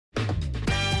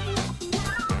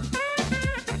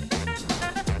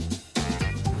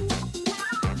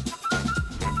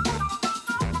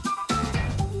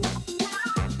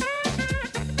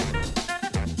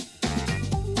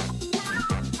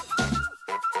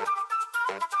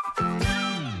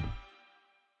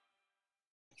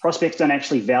prospects don't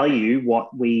actually value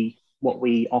what we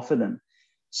offer them.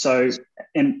 So,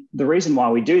 and the reason why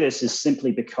we do this is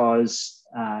simply because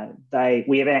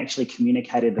we have actually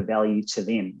communicated the value to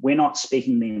them. We're not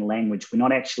speaking their language. We're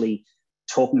not actually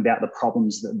talking about the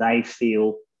problems that they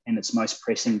feel and it's most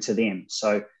pressing to them.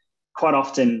 So quite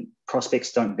often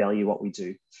prospects don't value what we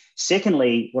do.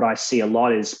 Secondly, what I see a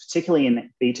lot is, particularly in that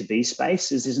B2B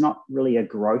space, is there's not really a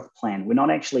growth plan. We're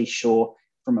not actually sure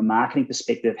from a marketing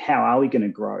perspective, how are we going to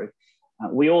grow?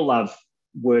 We all love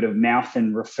word of mouth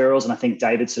and referrals. And I think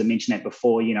David sort of mentioned that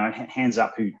before, hands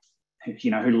up who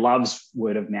loves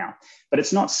word of mouth, but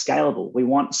it's not scalable. We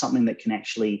want something that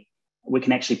we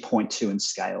can actually point to and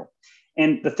scale.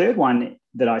 And the third one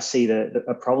that I see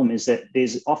a problem is that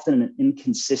there's often an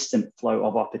inconsistent flow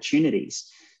of opportunities.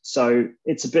 So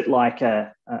it's a bit like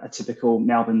a typical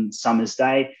Melbourne summer's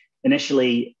day.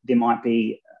 Initially, there might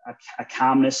be a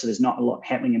calmness, so there's not a lot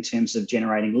happening in terms of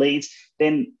generating leads.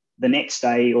 Then the next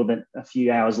day or a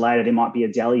few hours later, there might be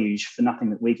a deluge for nothing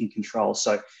that we can control.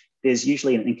 So there's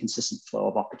usually an inconsistent flow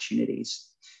of opportunities.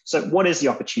 So what is the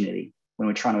opportunity when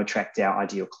we're trying to attract our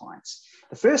ideal clients?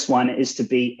 The first one is to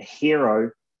be a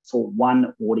hero for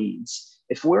one audience.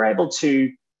 If we're able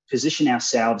to position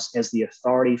ourselves as the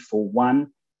authority for one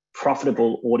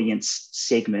profitable audience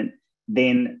segment,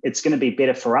 then it's going to be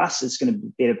better for us. It's going to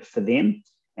be better for them.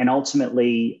 And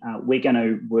ultimately, we're going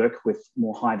to work with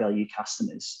more high-value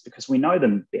customers because we know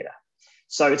them better.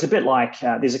 So it's a bit like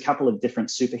there's a couple of different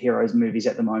superheroes movies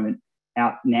at the moment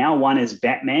out now. One is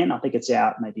Batman. I think it's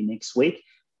out maybe next week.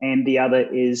 And the other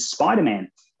is Spider-Man.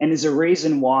 And there's a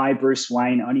reason why Bruce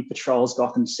Wayne only patrols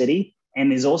Gotham City.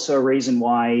 And there's also a reason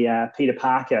why Peter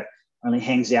Parker only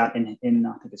hangs out in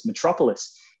I think it's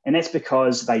Metropolis. And that's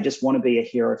because they just want to be a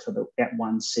hero for that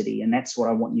one city. And that's what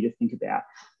I want you to think about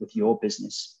with your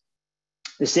business.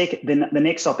 The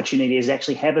next opportunity is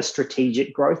actually have a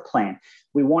strategic growth plan.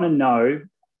 We want to know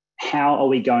how are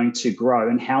we going to grow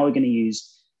and how we're going to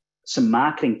use some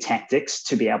marketing tactics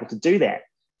to be able to do that.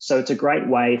 So it's a great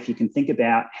way if you can think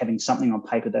about having something on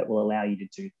paper that will allow you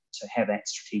to have that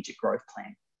strategic growth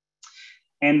plan.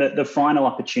 And the final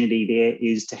opportunity there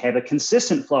is to have a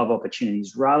consistent flow of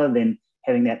opportunities rather than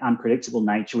having that unpredictable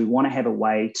nature. We want to have a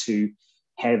way to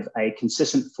have a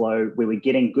consistent flow where we're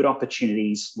getting good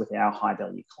opportunities with our high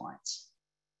value clients.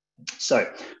 So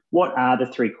what are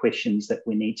the three questions that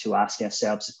we need to ask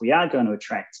ourselves if we are going to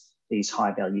attract these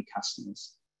high value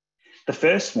customers? The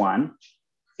first one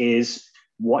is,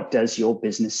 what does your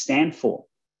business stand for?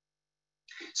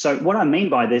 So what I mean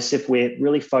by this, if we're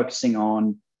really focusing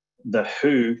on the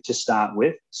who to start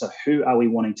with, so who are we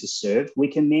wanting to serve, we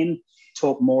can then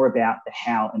talk more about the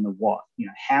how and the what,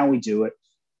 how we do it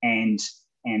and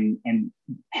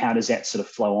how does that sort of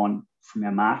flow on from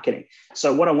our marketing.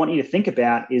 So what I want you to think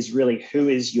about is really who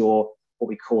is what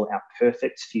we call our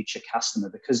perfect future customer,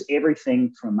 because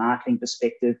everything from a marketing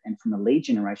perspective and from a lead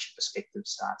generation perspective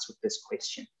starts with this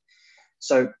question.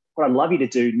 So what I'd love you to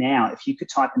do now, if you could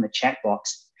type in the chat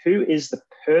box, who is the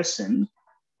person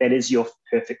that is your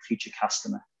perfect future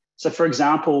customer? So for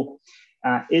example,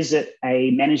 is it a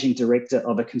managing director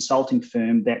of a consulting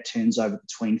firm that turns over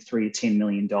between $3 to $10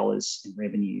 million in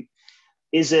revenue?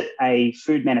 Is it a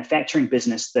food manufacturing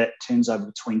business that turns over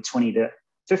between $20 to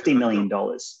 $50 million?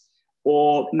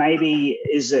 Or maybe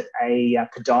is it a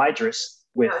podiatrist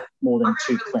with more than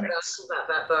 2 clinics?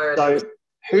 So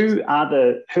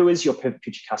who is your perfect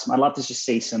future customer? I'd love to just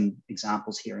see some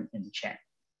examples here in the chat.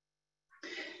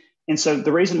 And so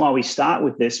the reason why we start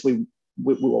with this,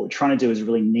 what we're trying to do is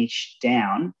really niche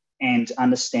down and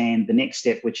understand the next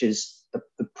step, which is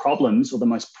the problems or the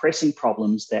most pressing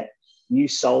problems that you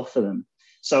solve for them.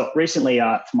 So recently,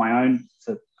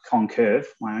 for Concurve,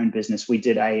 my own business, we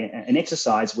did an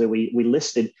exercise where we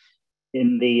listed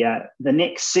in the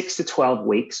next 6 to 12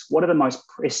 weeks, what are the most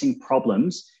pressing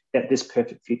problems that this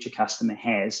perfect future customer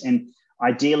has. And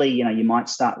ideally, you might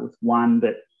start with one,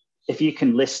 but if you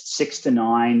can list 6 to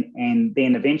 9, and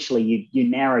then eventually you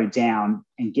narrow down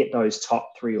and get those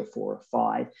top 3 or 4 or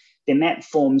 5, then that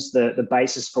forms the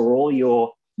basis for all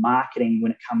your marketing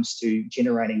when it comes to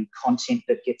generating content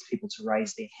that gets people to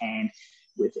raise their hand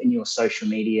within your social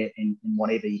media and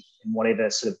whatever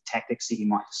sort of tactics that you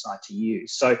might decide to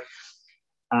use. So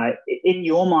in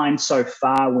your mind so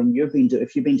far,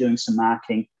 if you've been doing some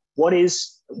marketing,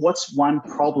 what's one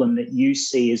problem that you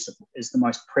see is the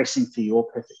most pressing for your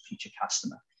perfect future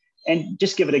customer? And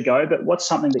just give it a go, but what's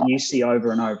something that you see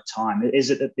over and over time?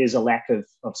 Is it that there's a lack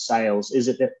of sales? Is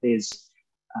it that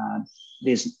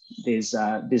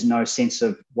there's no sense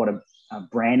of what a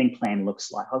branding plan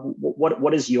looks like?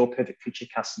 What does your perfect future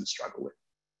customer struggle with?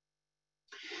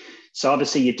 So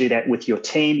obviously you do that with your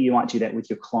team, you might do that with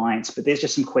your clients, but there's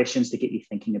just some questions to get you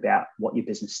thinking about what your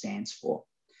business stands for.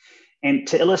 And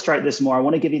to illustrate this more, I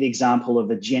want to give you the example of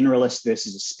a generalist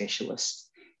versus a specialist.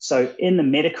 So in the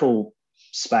medical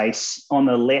space, on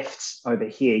the left over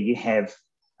here, you have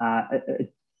a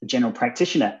general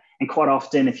practitioner. And quite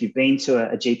often, if you've been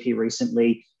to a GP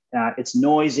recently, it's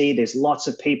noisy, there's lots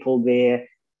of people there,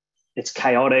 it's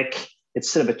chaotic, it's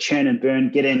sort of a churn and burn,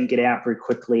 get in, get out very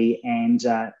quickly. And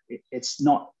it's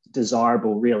not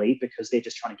desirable really, because they're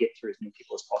just trying to get through as many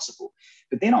people as possible.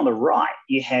 But then on the right,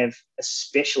 you have a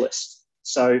specialist.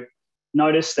 So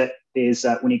notice that there's,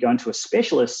 when you go into a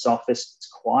specialist's office, it's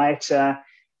quieter,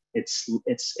 it's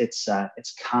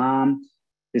calm,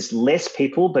 there's less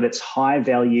people, but it's high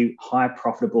value, high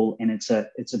profitable, and it's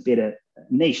a better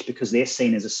niche because they're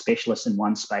seen as a specialist in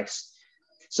one space.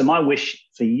 So my wish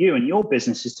for you and your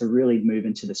business is to really move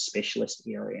into the specialist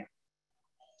area.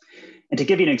 And to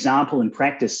give you an example in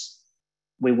practice,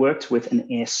 we worked with an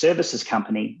air services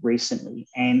company recently,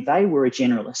 and they were a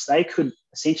generalist. They could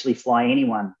essentially fly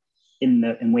anyone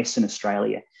in Western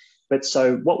Australia. But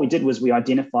so what we did was we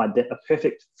identified that a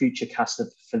perfect future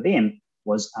customer for them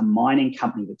was a mining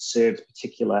company that served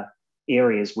particular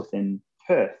areas within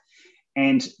Perth.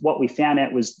 And what we found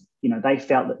out was, they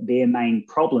felt that their main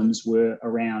problems were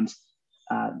around,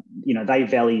 they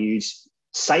valued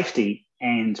safety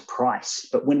and price.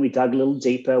 But when we dug a little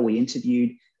deeper, we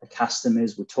interviewed the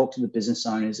customers, we talked to the business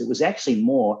owners, it was actually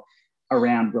more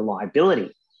around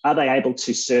reliability. Are they able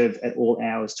to serve at all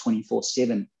hours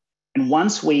 24/7? And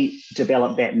once we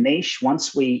developed that niche,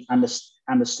 once we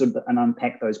understood and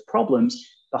unpacked those problems,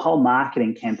 the whole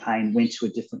marketing campaign went to a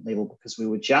different level because we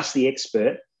were just the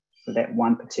expert for that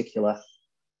one particular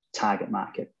target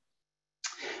market.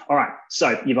 All right,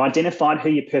 so you've identified who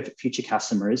your perfect future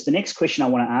customer is. The next question I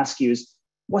want to ask you is,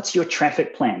 what's your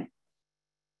traffic plan?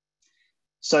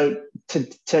 So to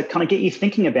kind of get you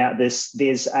thinking about this,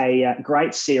 there's a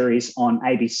great series on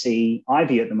ABC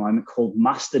iView at the moment called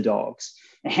Muster Dogs.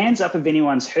 Now, hands up if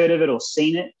anyone's heard of it or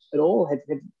seen it at all.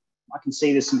 I can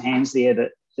see there's some hands there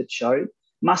that show.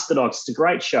 Muster Dogs, it's a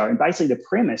great show. And basically the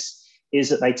premise is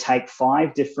that they take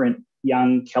 5 different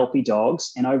young Kelpie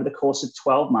dogs, and over the course of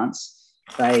 12 months,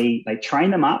 they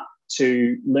train them up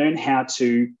to learn how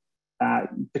to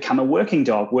become a working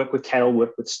dog, work with cattle,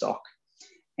 work with stock.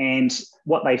 And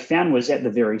what they found was at the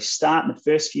very start, in the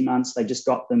first few months, they just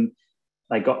got them,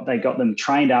 they got them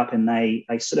trained up, and they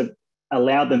sort of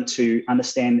allowed them to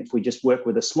understand if we just work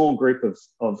with a small group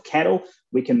of cattle,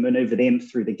 we can maneuver them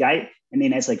through the gate. And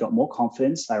then as they got more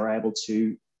confidence, they were able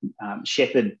to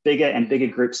shepherd bigger and bigger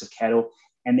groups of cattle.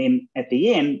 And then at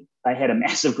the end, they had a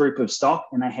massive group of stock,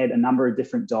 and they had a number of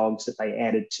different dogs that they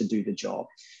added to do the job.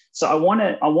 So I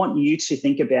want you to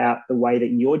think about the way that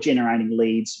you're generating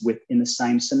leads in the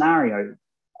same scenario.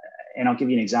 And I'll give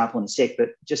you an example in a sec, but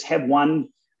just have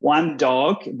one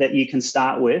dog that you can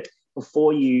start with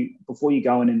before you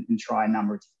go in and try a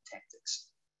number of different tactics.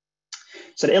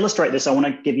 So to illustrate this, I want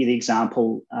to give you the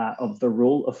example of the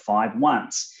rule of 5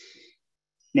 once.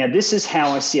 Now, this is how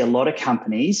I see a lot of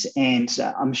companies, and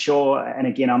I'm sure, and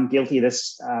again, I'm guilty of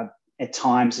this at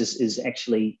times, is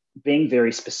actually being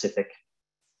very specific.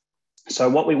 So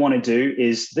what we want to do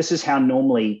is, this is how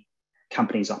normally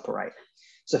companies operate.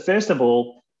 So first of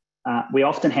all, we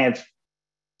often have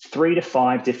 3 to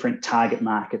 5 different target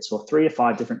markets, or 3 to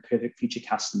 5 different perfect future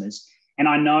customers. And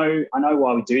I know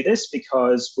why we do this,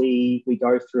 because we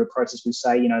go through a process. We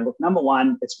say, look, number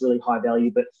 1, it's really high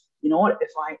value, but you know what, if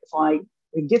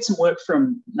we can get some work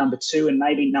from number 2 and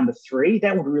maybe number 3,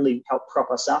 that would really help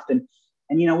prop us up. And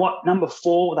you know what, number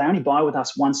 4, they only buy with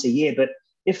us once a year, but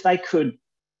if they could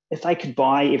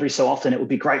buy every so often, it would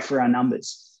be great for our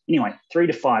numbers. Anyway, 3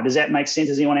 to 5. Does that make sense?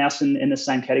 Is anyone else in the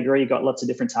same category? You've got lots of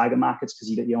different target markets because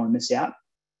you don't want to miss out.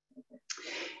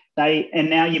 And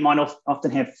now you might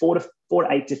often have 4 to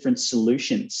 8 different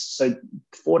solutions. So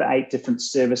 4 to 8 different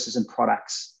services and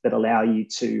products that allow you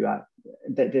to,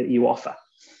 that you offer.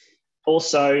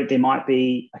 Also, there might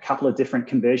be a couple of different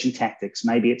conversion tactics.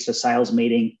 Maybe it's a sales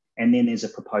meeting and then there's a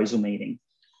proposal meeting.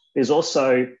 There's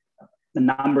also a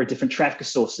number of different traffic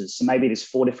sources. So maybe there's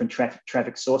 4 different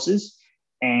traffic sources,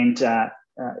 and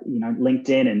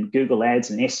LinkedIn and Google Ads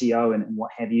and SEO and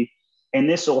what have you. And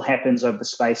this all happens over the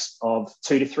space of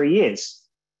 2 to 3 years.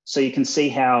 So you can see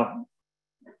how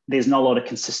there's not a lot of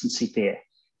consistency there.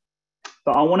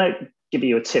 But I want to give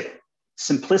you a tip.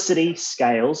 Simplicity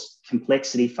scales,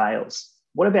 complexity fails.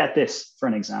 What about this for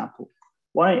an example?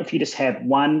 Why don't if you just have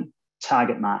one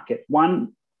target market,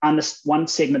 one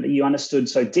segment that you understood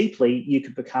so deeply, you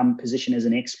could become positioned as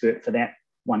an expert for that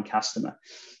one customer.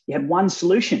 You have one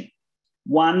solution.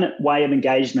 One way of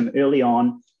engaging them early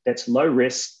on that's low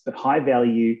risk but high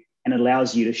value and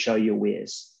allows you to show your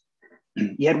wares.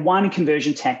 You had one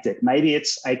conversion tactic. Maybe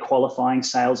it's a qualifying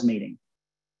sales meeting.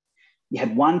 You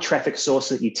had one traffic source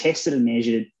that you tested and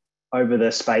measured over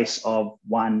the space of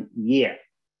 1 year.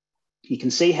 You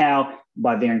can see how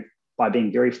by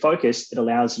being very focused, it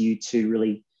allows you to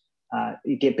really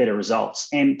get better results.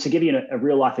 And to give you a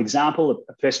real life example,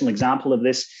 a personal example of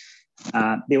this,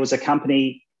 there was a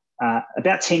company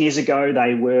about 10 years ago.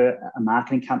 They were a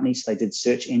marketing company, so they did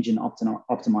search engine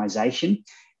optimization,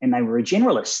 and they were a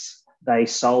generalist. They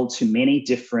sold to many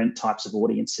different types of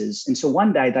audiences. And so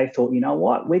one day they thought, you know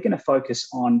what, we're going to focus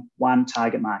on one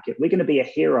target market. We're going to be a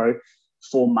hero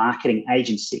for marketing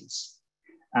agencies.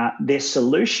 Their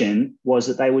solution was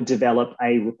that they would develop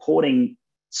a reporting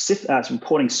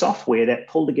software that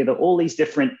pulled together all these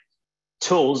different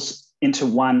tools into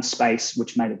one space,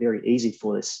 which made it very easy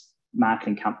for this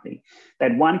marketing company. They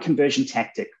had one conversion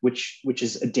tactic, which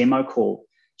is a demo call.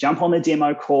 Jump on the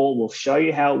demo call. We'll show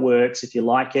you how it works. If you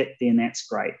like it, then that's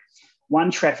great.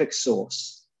 One traffic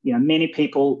source. You know, many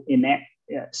people in that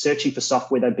searching for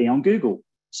software, they'd be on Google,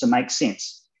 so it makes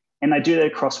sense. And they do that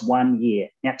across 1 year.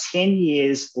 Now, 10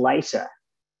 years later,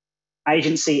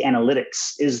 agency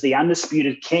analytics is the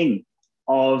undisputed king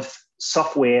of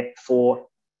software for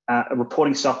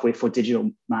reporting software for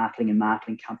digital marketing and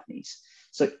marketing companies.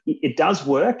 So it does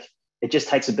work. It just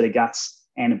takes a bit of guts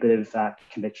and a bit of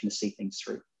conviction to see things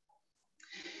through.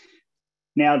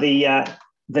 Now, the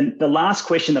last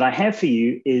question that I have for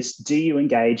you is, do you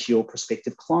engage your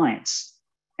prospective clients?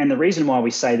 And the reason why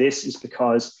we say this is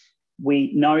because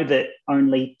we know that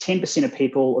only 10% of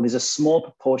people, or there's a small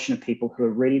proportion of people who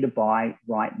are ready to buy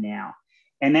right now.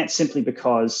 And that's simply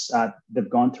because they've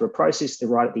gone through a process, they're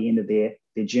right at the end of their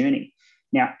journey.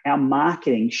 Now, our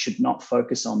marketing should not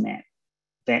focus on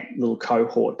that little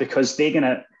cohort, because they're going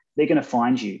to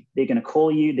find you. They're going to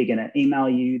call you, they're going to email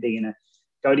you, they're going to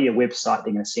go to your website,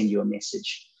 they're going to send you a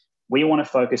message. We want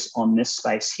to focus on this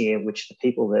space here, which the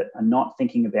people that are not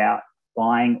thinking about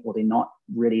buying, or they're not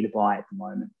ready to buy at the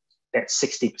moment. That's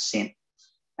 60%.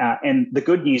 And the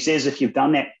good news is, if you've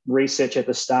done that research at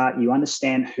the start, you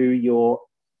understand who your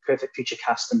perfect future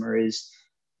customer is,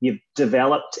 you've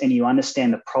developed and you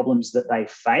understand the problems that they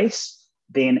face,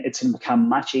 then it's going to become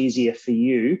much easier for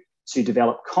you to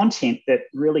develop content that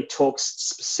really talks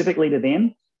specifically to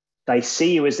them. They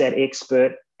see you as that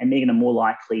expert, and they're going to more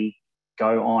likely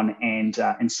go on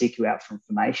and seek you out for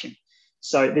information.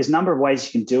 So there's a number of ways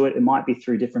you can do it. It might be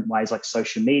through different ways like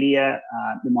social media.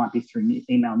 It might be through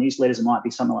email newsletters. It might be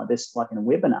something like this, like in a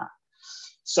webinar.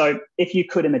 So if you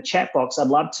could, in the chat box, I'd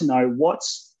love to know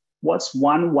what's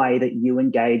one way that you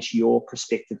engage your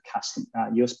prospective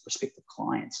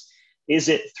clients. Is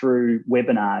it through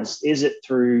webinars? Is it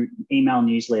through email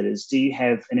newsletters? Do you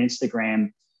have an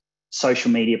Instagram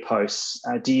social media posts?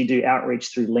 Do you do outreach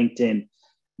through LinkedIn?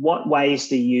 What ways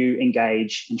do you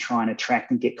engage in trying to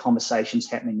attract and get conversations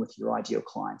happening with your ideal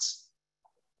clients?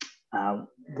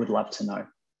 Would love to know.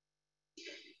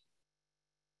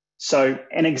 So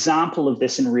an example of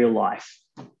this in real life,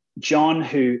 John,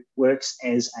 who works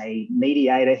as a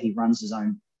mediator, he runs his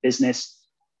own business.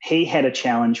 He had a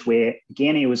challenge where,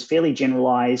 again, he was fairly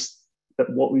generalized, but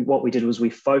what we did was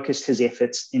we focused his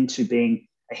efforts into being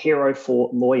a hero for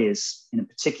lawyers in a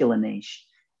particular niche.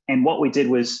 And what we did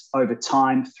was, over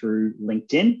time, through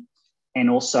LinkedIn and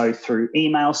also through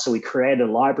email, so we created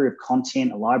a library of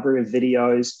content, a library of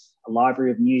videos, a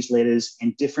library of newsletters,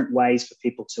 and different ways for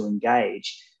people to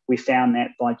engage. We found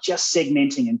that by just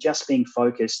segmenting and just being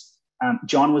focused,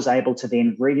 John was able to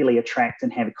then regularly attract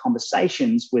and have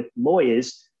conversations with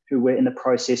lawyers who were in the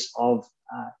process of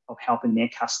helping their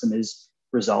customers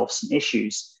resolve some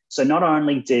issues. So not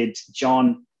only did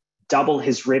John double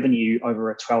his revenue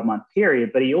over a 12-month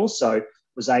period, but he also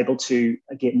was able to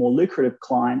get more lucrative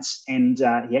clients, and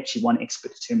he actually won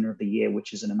Expert Determiner of the Year,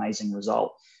 which is an amazing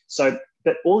result. So,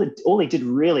 but all he did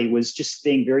really was just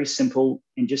being very simple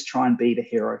and just try and be the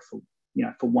hero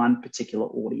for one particular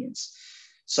audience.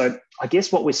 So I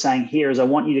guess what we're saying here is, I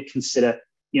want you to consider,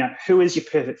 who is your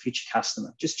perfect future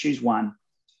customer? Just choose one.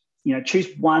 Choose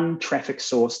one traffic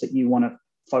source that you want to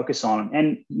focus on.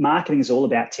 And marketing is all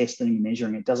about testing and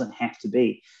measuring. It doesn't have to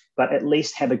be, but at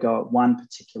least have a go at one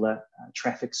particular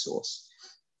traffic source.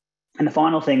 And the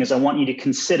final thing is, I want you to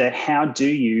consider, how do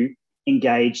you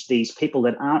engage these people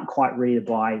that aren't quite ready to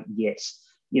buy yet?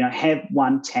 Have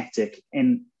one tactic.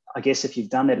 And I guess if you've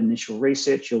done that initial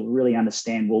research, you'll really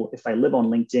understand, well, if they live on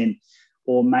LinkedIn,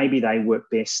 or maybe they work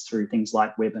best through things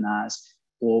like webinars,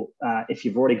 or if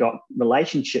you've already got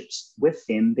relationships with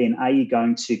them, then are you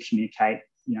going to communicate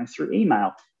through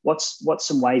email? What's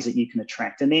some ways that you can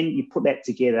attract? And then you put that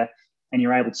together and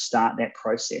you're able to start that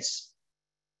process.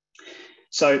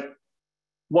 So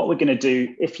what we're going to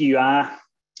do, if you are,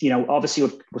 obviously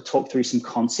we'll talk through some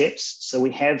concepts. So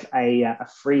we have a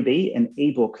freebie, an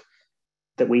ebook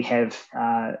that we have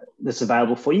that's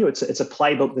available for you. It's a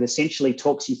playbook that essentially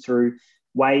talks you through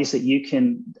ways that you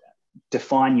can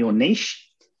define your niche,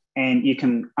 and you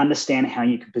can understand how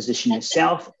you can position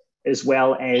yourself, as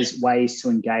well as ways to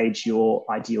engage your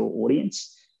ideal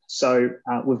audience. So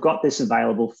we've got this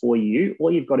available for you.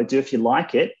 All you've got to do, if you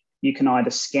like it, you can either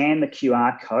scan the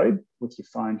QR code with your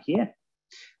phone here,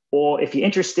 or if you're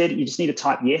interested, you just need to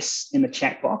type yes in the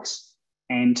chat box,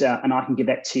 and I can give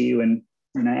that to you. And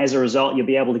as a result, you'll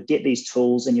be able to get these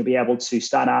tools, and you'll be able to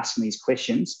start asking these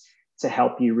questions to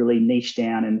help you really niche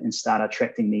down and start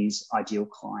attracting these ideal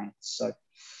clients. So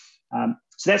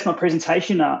that's my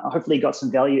presentation. Hopefully you got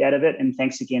some value out of it, and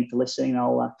thanks again for listening.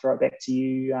 I'll throw it back to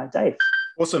you, Dave.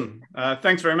 Awesome.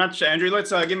 Thanks very much, Andrew.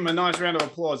 Let's give him a nice round of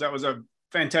applause. That was a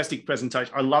fantastic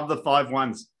presentation. I love the 5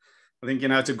 1s. I think,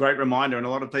 it's a great reminder, and a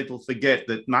lot of people forget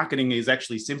that marketing is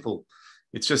actually simple.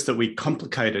 It's just that we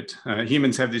complicate it.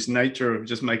 Humans have this nature of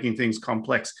just making things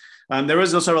complex. There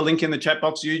is also a link in the chat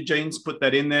box. Eugene's put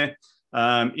that in there.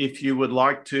 If you would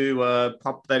like to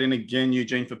pop that in again,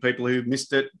 Eugene, for people who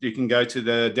missed it, you can go to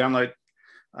the download.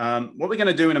 What we're going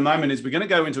to do in a moment is we're going to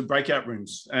go into breakout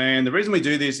rooms. And the reason we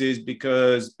do this is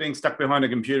because being stuck behind a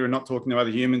computer and not talking to other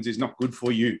humans is not good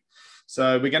for you.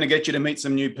 So we're going to get you to meet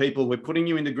some new people. We're putting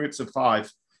you into groups of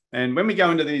 5. And when we go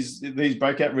into these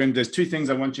breakout rooms, there's 2 things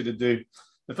I want you to do.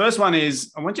 The first one is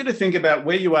I want you to think about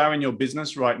where you are in your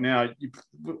business right now.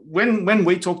 When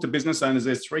we talk to business owners,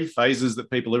 there's 3 phases that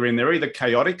people are in. They're either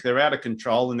chaotic, they're out of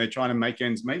control, and they're trying to make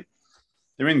ends meet.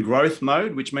 They're in growth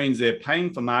mode, which means they're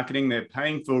paying for marketing, they're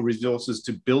paying for resources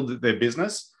to build their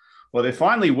business, or they're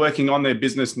finally working on their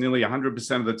business nearly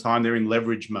 100% of the time. They're in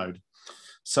leverage mode.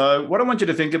 So what I want you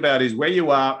to think about is where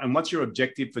you are and what's your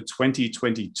objective for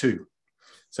 2022.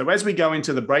 So as we go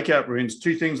into the breakout rooms,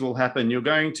 2 things will happen. You're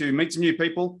going to meet some new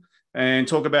people and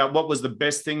talk about what was the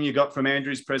best thing you got from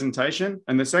Andrew's presentation.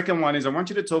 And the second one is I want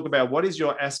you to talk about what is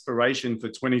your aspiration for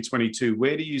 2022?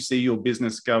 Where do you see your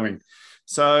business going?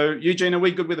 So Eugene, are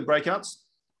we good with the breakouts?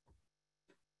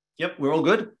 Yep, we're all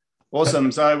good.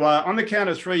 Awesome. So on the count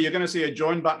of 3, you're going to see a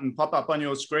join button pop up on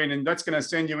your screen, and that's going to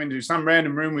send you into some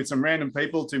random room with some random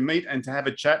people to meet and to have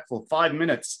a chat for 5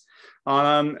 minutes.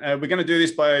 We're going to do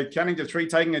this by counting to 3,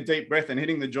 taking a deep breath and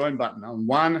hitting the join button on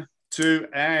 1, 2,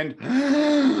 and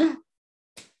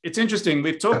it's interesting.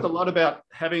 We've talked a lot about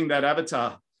having that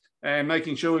avatar and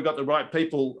making sure we've got the right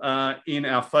people in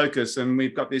our focus. And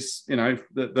we've got this,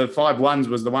 the 5 1s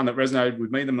was the one that resonated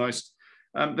with me the most.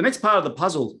 The next part of the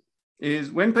puzzle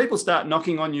is when people start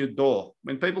knocking on your door,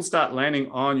 when people start landing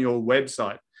on your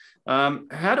website,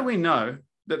 how do we know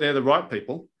that they're the right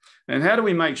people? And how do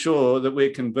we make sure that we're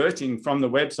converting from the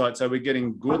website so we're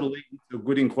getting good leads or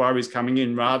good inquiries coming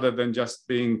in rather than just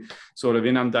being sort of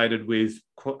inundated with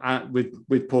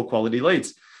poor quality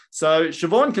leads? So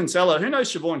Siobhan Kinsella, who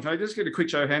knows Siobhan? Can I just get a quick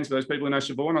show of hands for those people who know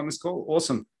Siobhan on this call?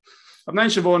 Awesome. I've known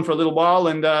Siobhan for a little while,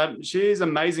 and she's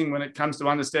amazing when it comes to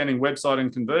understanding website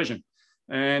and conversion.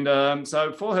 And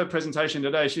so for her presentation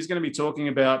today, she's going to be talking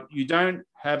about you don't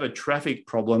have a traffic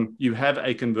problem, you have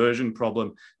a conversion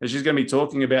problem. And she's going to be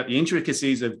talking about the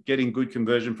intricacies of getting good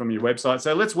conversion from your website.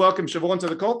 So let's welcome Siobhan to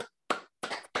the call.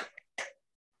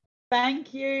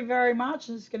 Thank you very much.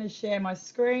 I'm just going to share my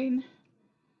screen.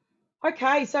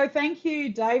 Okay, so thank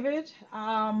you, David.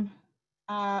 Been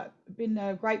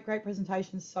a great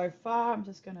presentation so far. I'm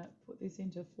just going to put this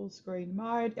into full screen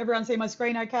mode. Everyone see my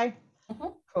screen okay?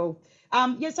 Cool.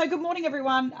 So good morning,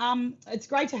 everyone. It's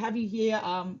great to have you here.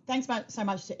 Thanks so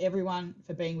much to everyone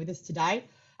for being with us today.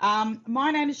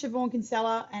 My name is Siobhan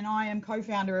Kinsella, and I am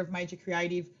co-founder of Major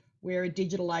Creative. We're a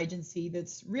digital agency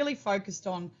that's really focused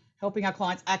on helping our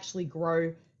clients actually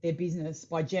grow their business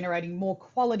by generating more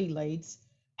quality leads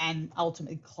and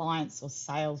ultimately clients or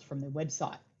sales from their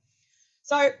website.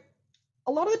 So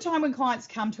a lot of the time when clients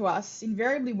come to us,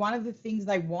 invariably one of the things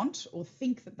they want or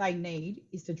think that they need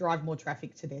is to drive more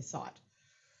traffic to their site.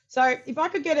 So if I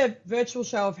could get a virtual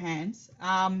show of hands,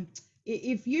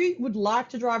 if you would like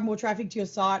to drive more traffic to your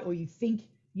site or you think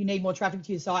you need more traffic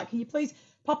to your site, can you please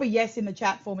pop a yes in the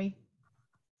chat for me?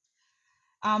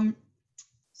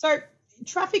 So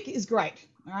traffic is great,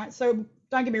 all right? So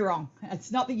don't get me wrong.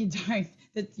 It's not that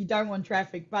you don't want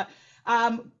traffic, but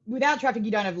without traffic, you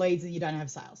don't have leads and you don't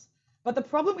have sales. But the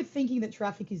problem with thinking that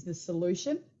traffic is the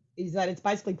solution is that it's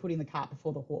basically putting the cart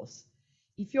before the horse.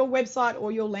 If your website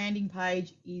or your landing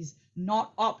page is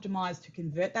not optimized to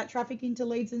convert that traffic into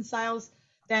leads and sales,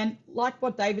 then like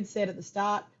what David said at the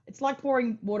start, it's like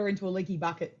pouring water into a leaky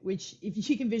bucket, which if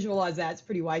you can visualize that, it's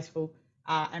pretty wasteful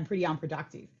and pretty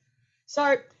unproductive.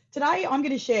 So today I'm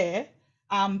going to share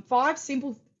 5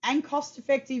 simple and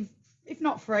cost-effective, if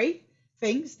not free,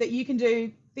 things that you can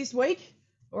do this week,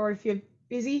 or if you're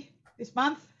busy this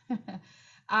month,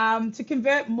 to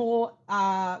convert more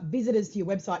visitors to your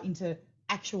website into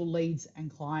actual leads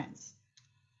and clients.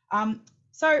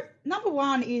 So number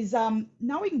one is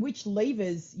knowing which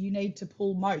levers you need to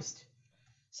pull most.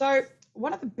 So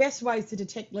one of the best ways to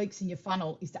detect leaks in your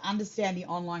funnel is to understand the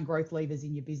online growth levers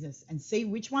in your business and see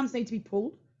which ones need to be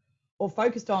pulled or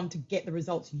focused on to get the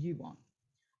results you want.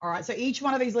 All right, so each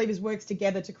one of these levers works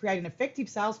together to create an effective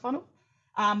sales funnel.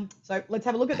 So let's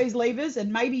have a look at these levers,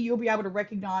 and maybe you'll be able to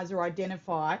recognize or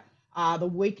identify the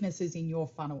weaknesses in your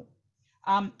funnel.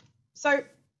 So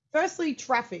firstly,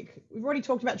 traffic. We've already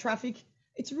talked about traffic.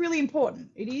 It's really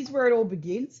important. It is where it all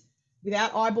begins.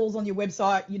 Without eyeballs on your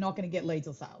website, you're not going to get leads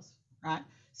or sales, right?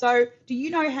 So do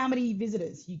you know how many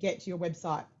visitors you get to your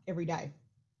website every day,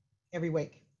 every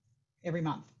week, every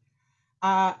month?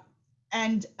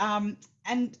 And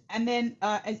then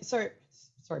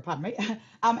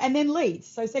leads.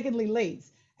 So secondly,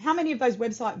 leads. How many of those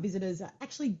website visitors are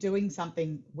actually doing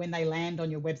something when they land on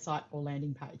your website or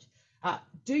landing page?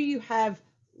 Do you have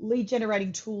lead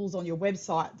generating tools on your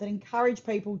website that encourage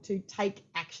people to take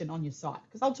action on your site?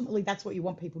 Because ultimately that's what you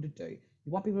want people to do.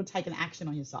 You want people to take an action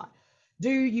on your site.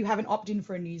 Do you have an opt-in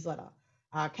for a newsletter?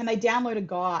 Can they download a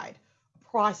guide, a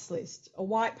price list, a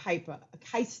white paper, a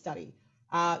case study?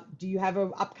 Do you have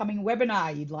an upcoming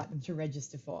webinar you'd like them to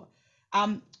register for?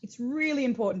 It's really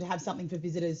important to have something for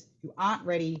visitors who aren't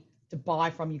ready to buy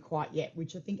from you quite yet,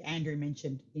 which I think Andrew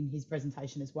mentioned in his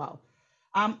presentation as well.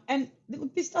 And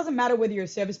this doesn't matter whether you're a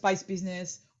service-based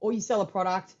business or you sell a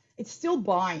product, it's still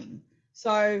buying.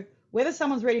 So whether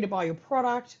someone's ready to buy your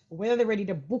product or whether they're ready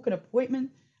to book an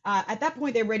appointment, at that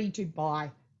point, they're ready to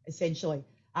buy, essentially.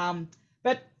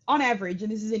 But on average, and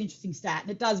this is an interesting stat,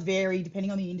 and it does vary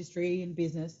depending on the industry and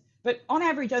business, but on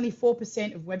average, only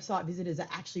 4% of website visitors are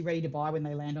actually ready to buy when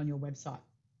they land on your website.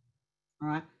 All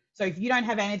right. So if you don't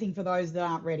have anything for those that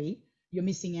aren't ready, you're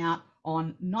missing out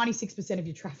on 96% of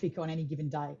your traffic on any given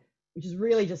day, which is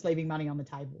really just leaving money on the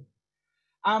table.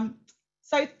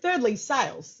 So thirdly,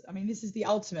 sales. I mean, this is the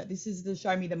ultimate. This is the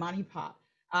show me the money part.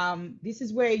 This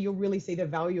is where you'll really see the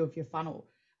value of your funnel.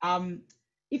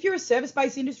 If you're a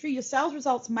service-based industry, your sales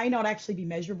results may not actually be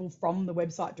measurable from the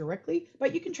website directly,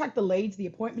 but you can track the leads, the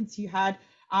appointments you had,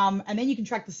 and then you can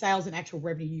track the sales and actual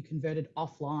revenue you converted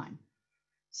offline.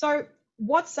 So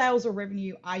what sales or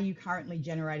revenue are you currently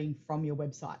generating from your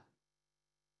website?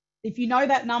 If you know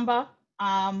that number,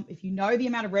 if you know the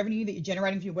amount of revenue that you're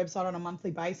generating for your website on a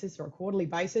monthly basis or a quarterly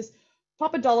basis,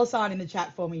 pop a $ in the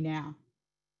chat for me now.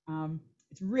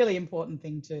 It's a really important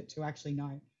thing to actually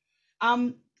know.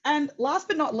 And last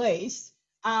but not least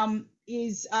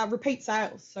is repeat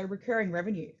sales, so recurring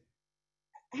revenue.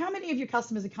 How many of your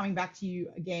customers are coming back to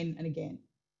you again and again?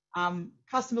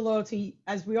 Customer loyalty,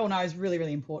 as we all know, is really,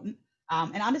 really important.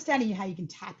 And understanding how you can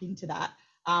tap into that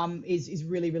is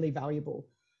really, really valuable.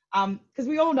 Because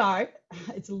we all know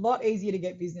it's a lot easier to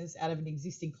get business out of an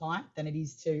existing client than it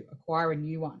is to acquire a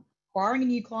new one. Acquiring a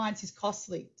new client is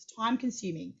costly, it's time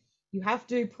consuming. You have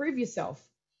to prove yourself.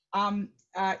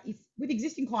 If with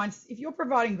existing clients, if you're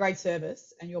providing great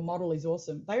service and your model is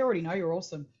awesome, they already know you're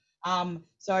awesome. And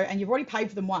you've already paid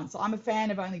for them once. I'm a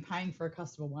fan of only paying for a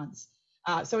customer once.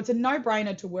 So it's a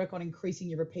no-brainer to work on increasing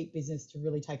your repeat business to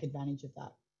really take advantage of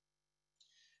that.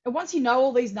 And once you know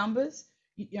all these numbers,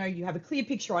 you have a clear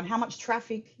picture on how much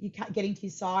traffic you get into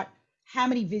your site, how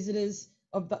many visitors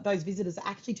of those visitors are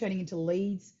actually turning into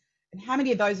leads, and how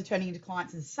many of those are turning into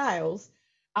clients and sales.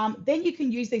 Then you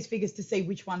can use these figures to see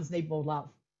which ones need more love.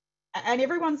 And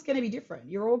everyone's going to be different.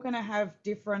 You're all going to have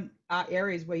different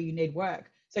areas where you need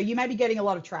work. So you may be getting a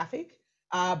lot of traffic,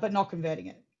 but not converting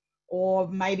it. Or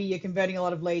maybe you're converting a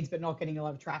lot of leads, but not getting a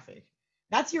lot of traffic.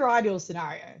 That's your ideal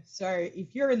scenario. So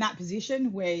if you're in that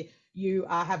position where you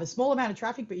have a small amount of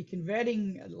traffic, but you're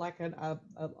converting like a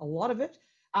lot of it,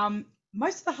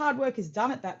 most of the hard work is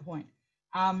done at that point.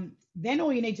 Then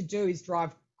all you need to do is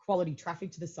drive quality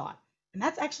traffic to the site. And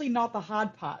that's actually not the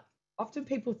hard part. Often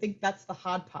people think that's the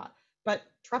hard part, but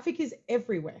traffic is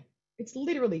everywhere. It's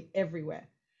literally everywhere.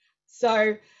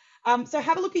 So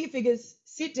have a look at your figures,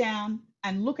 sit down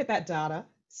and look at that data,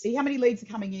 see how many leads are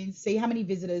coming in, see how many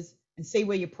visitors, and see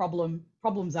where your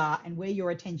problems are and where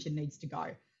your attention needs to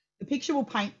go. The picture will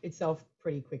paint itself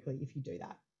pretty quickly if you do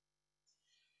that.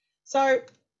 So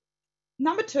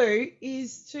number 2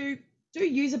 is to do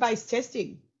user-based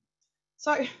testing.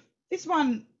 So this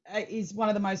one is one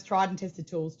of the most tried and tested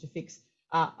tools to fix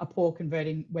a poor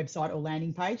converting website or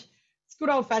landing page. It's good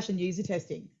old-fashioned user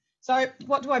testing. So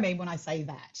what do I mean when I say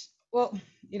that? Well,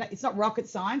 it's not rocket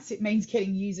science. It means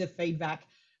getting user feedback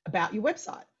about your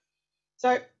website.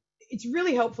 So it's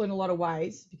really helpful in a lot of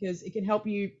ways because it can help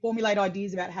you formulate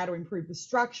ideas about how to improve the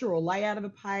structure or layout of a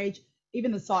page,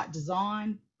 even the site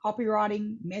design,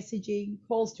 copywriting, messaging,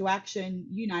 calls to action,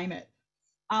 you name it.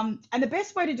 And the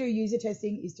best way to do user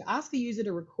testing is to ask the user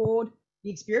to record the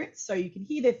experience so you can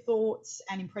hear their thoughts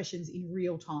and impressions in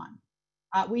real time.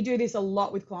 We do this a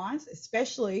lot with clients,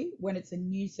 especially when it's a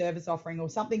new service offering or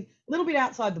something a little bit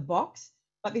outside the box,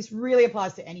 but this really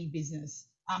applies to any business.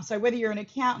 So whether you're an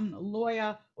accountant, a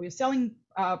lawyer, or you're selling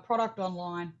a product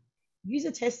online,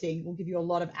 user testing will give you a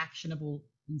lot of actionable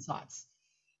insights.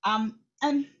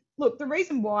 And look, the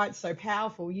reason why it's so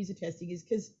powerful, user testing, is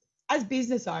because as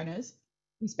business owners,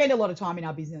 we spend a lot of time in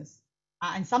our business.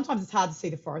 And sometimes it's hard to see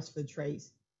the forest for the trees.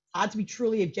 It's hard to be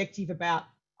truly objective about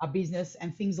our business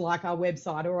and things like our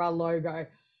website or our logo.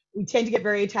 We tend to get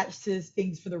very attached to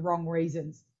things for the wrong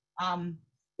reasons.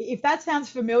 If that sounds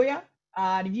familiar,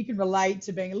 and if you can relate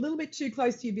to being a little bit too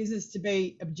close to your business to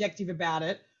be objective about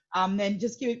it, then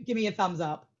just give me a thumbs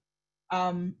up.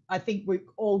 I think we're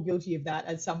all guilty of that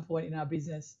at some point in our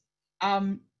business.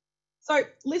 So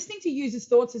listening to users'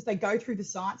 thoughts as they go through the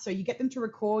site, so you get them to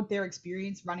record their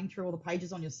experience running through all the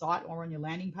pages on your site or on your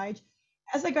landing page.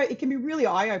 As they go, it can be really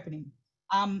eye-opening.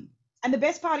 And the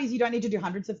best part is you don't need to do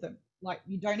hundreds of them. Like,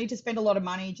 you don't need to spend a lot of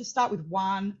money. Just start with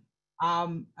one. But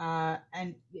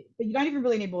you don't even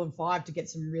really need more than 5 to get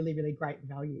some really, really great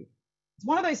value. It's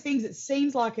one of those things that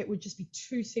seems like it would just be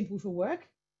too simple to work,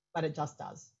 but it just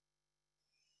does.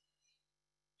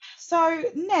 So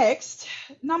next,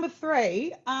 number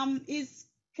 3, is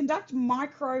conduct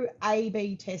micro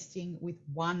A/B testing with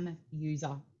one user.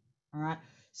 All right.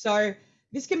 So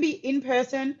this can be in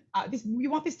person. You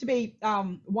want this to be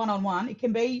one-on-one. It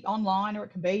can be online or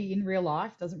it can be in real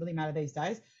life. Doesn't really matter these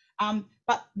days.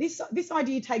 But this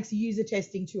idea takes user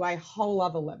testing to a whole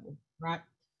other level, right?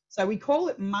 So we call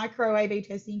it micro A/B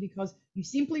testing because you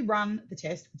simply run the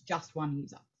test with just one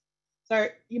user. So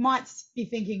you might be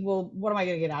thinking, well, what am I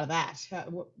going to get out of that?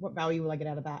 What value will I get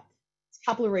out of that? There's a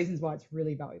couple of reasons why it's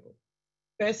really valuable.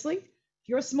 Firstly, if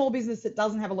you're a small business that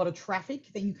doesn't have a lot of traffic,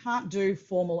 then you can't do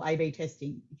formal A/B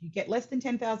testing. If you get less than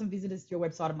 10,000 visitors to your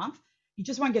website a month, you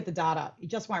just won't get the data. It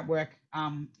just won't work.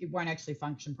 It won't actually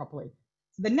function properly.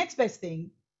 So the next best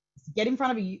thing is to get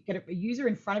a user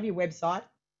in front of your website.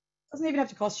 It doesn't even have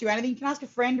to cost you anything. You can ask a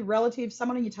friend, a relative,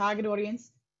 someone in your target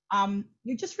audience.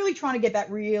 You're just really trying to get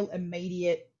that real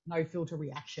immediate, no filter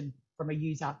reaction from a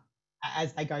user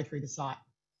as they go through the site.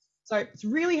 So it's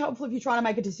really helpful if you're trying to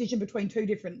make a decision between 2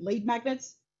 different lead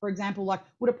magnets. For example, like,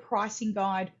 would a pricing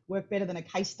guide work better than a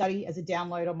case study as a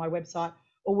download on my website?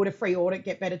 Or would a free audit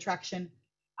get better traction?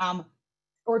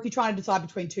 Or if you're trying to decide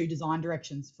between 2 design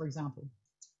directions, for example.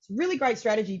 It's a really great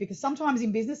strategy because sometimes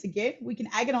in business, again, we can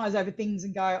agonize over things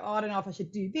and go, oh, I don't know if I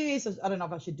should do this, or I don't know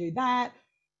if I should do that.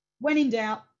 When in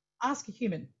doubt, ask a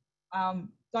human.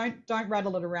 Don't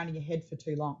rattle it around in your head for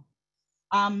too long.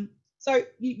 So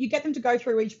you get them to go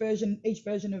through each version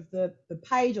of the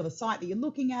page or the site that you're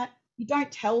looking at. You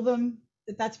don't tell them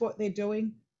that that's what they're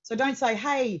doing. So don't say,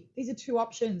 hey, these are 2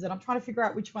 options and I'm trying to figure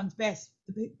out which one's best,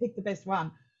 to pick the best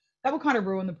one. That will kind of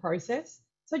ruin the process.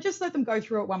 So just let them go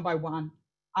through it one by one.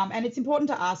 And it's important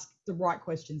to ask the right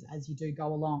questions as you do go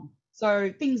along.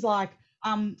 So things like,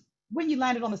 when you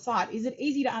landed on the site, is it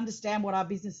easy to understand what our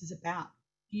business is about?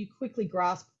 Do you quickly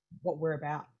grasp what we're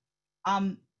about?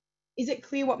 Is it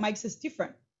clear what makes us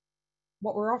different,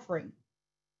 what we're offering?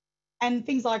 And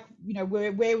things like,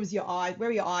 where were your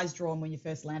eyes drawn when you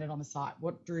first landed on the site?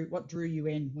 What drew you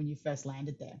in when you first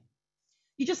landed there?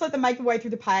 You just let them make their way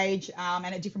through the page, and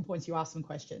at different points you ask them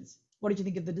questions. What did you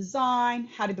think of the design?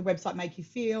 How did the website make you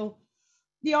feel?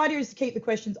 The idea is to keep the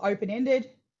questions open-ended,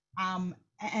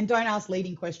 and don't ask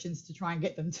leading questions to try and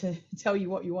get them to tell you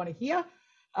what you want to hear.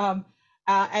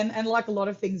 And like a lot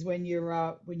of things when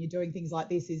you're doing things like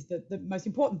this, is that the most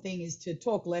important thing is to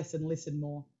talk less and listen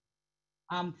more.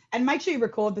 And make sure you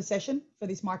record the session for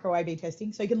this micro A/B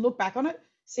testing so you can look back on it,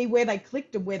 see where they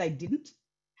clicked and where they didn't,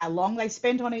 how long they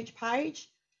spent on each page.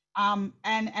 And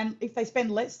if they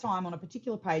spend less time on a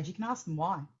particular page, you can ask them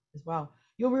why as well.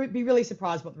 You'll be really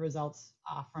surprised what the results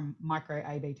are from micro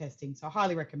A/B testing. So I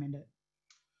highly recommend it.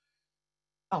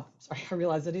 Oh, sorry, I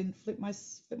realized I didn't flip my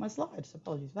slide, so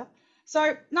apologies for that.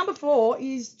 So number 4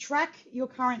 is track your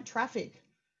current traffic.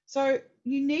 So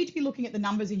you need to be looking at the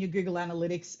numbers in your Google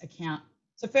Analytics account.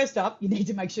 So first up, you need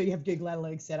to make sure you have Google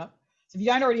Analytics set up. So if you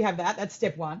don't already have that, that's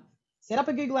step 1. Set up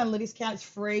a Google Analytics account. It's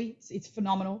free. It's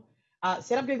phenomenal.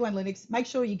 Set up Google Analytics. Make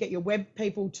sure you get your web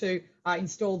people to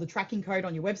install the tracking code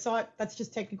on your website. That's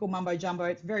just technical mumbo jumbo.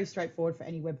 It's very straightforward for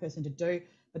any web person to do,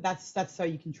 but that's so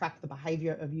you can track the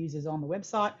behavior of users on the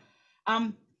website.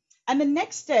 And the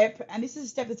next step, and this is a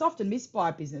step that's often missed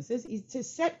by businesses, is to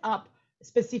set up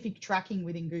specific tracking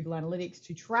within Google Analytics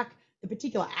to track the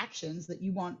particular actions that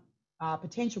you want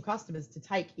potential customers to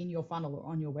take in your funnel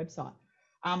or on your website.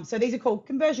 So these are called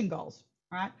conversion goals,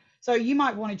 right? So you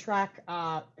might want to track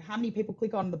how many people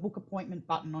click on the book appointment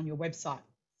button on your website.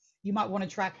 You might want to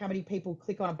track how many people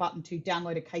click on a button to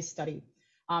download a case study.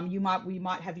 We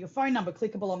might have your phone number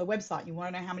clickable on the website. You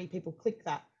want to know how many people click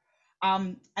that.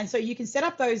 And so you can set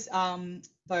up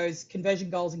those conversion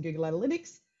goals in Google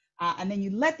Analytics, and then you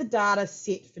let the data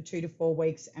sit for 2 to 4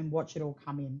 weeks and watch it all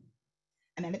come in.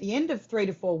 And then at the end of 3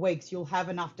 to 4 weeks, you'll have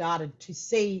enough data to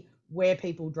see where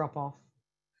people drop off.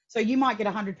 So you might get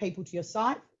 100 people to your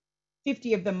site.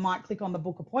 50 of them might click on the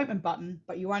book appointment button,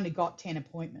 but you only got 10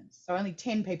 appointments. So only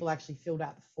 10 people actually filled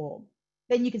out the form.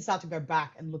 Then you can start to go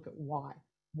back and look at why.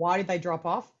 Why did they drop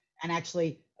off? And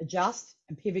actually adjust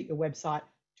and pivot your website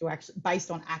to actually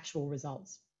based on actual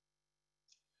results.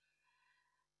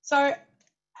 So,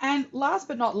 and last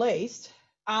but not least,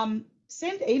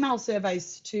 send email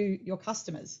surveys to your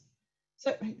customers.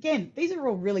 So again, these are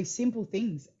all really simple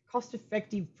things,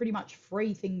 cost-effective, pretty much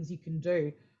free things you can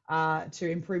do to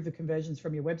improve the conversions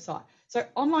from your website. So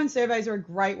online surveys are a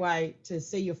great way to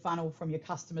see your funnel from your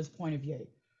customer's point of view.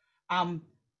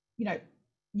 You know,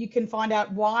 you can find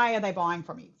out why are they buying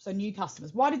from you. So new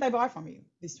customers, why did they buy from you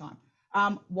this time?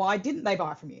 Why didn't they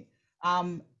buy from you?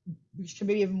 Which can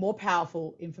be even more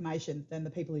powerful information than the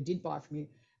people who did buy from you,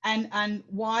 and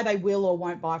why they will or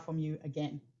won't buy from you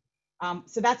again.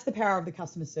 So that's the power of the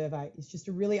customer survey, is just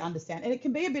to really understand. And it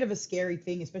can be a bit of a scary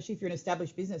thing, especially if you're an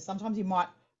established business. Sometimes you might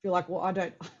feel like, well,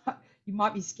 you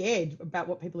might be scared about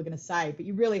what people are going to say, but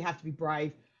you really have to be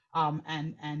brave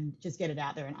and just get it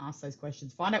out there and ask those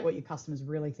questions. Find out what your customers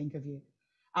really think of you.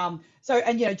 And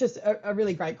you know, just a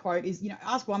really great quote is, you know,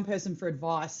 ask one person for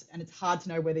advice and it's hard to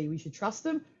know whether we should trust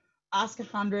them. Ask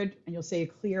 100 and you'll see a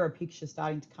clearer picture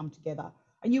starting to come together.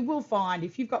 And you will find,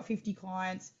 if you've got 50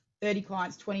 clients, 30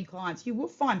 clients, 20 clients, you will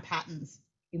find patterns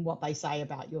in what they say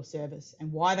about your service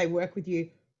and why they work with you,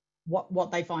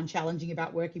 what they find challenging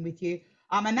about working with you.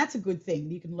 And that's a good thing.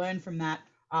 You can learn from that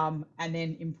and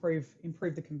then improve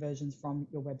the conversions from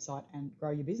your website and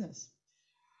grow your business.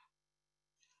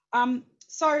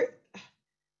 So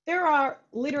there are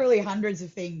literally hundreds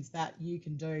of things that you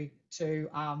can do to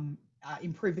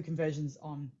improve the conversions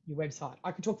on your website.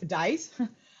 I could talk for days,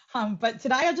 but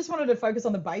today I just wanted to focus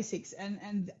on the basics.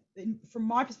 And from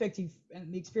my perspective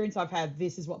and the experience I've had,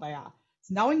 this is what they are.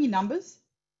 It's knowing your numbers,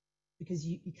 because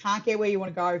you can't get where you want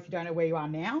to go if you don't know where you are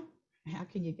now. How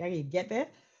can you get there?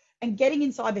 And getting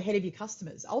inside the head of your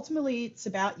customers. Ultimately, it's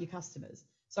about your customers.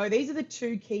 So these are the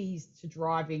two keys to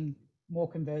driving more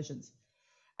conversions.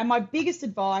 And my biggest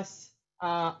advice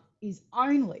is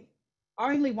only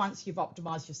once you've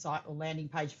optimized your site or landing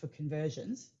page for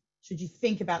conversions should you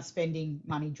think about spending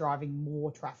money driving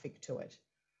more traffic to it.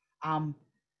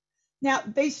 Now,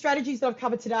 these strategies that I've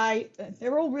covered today,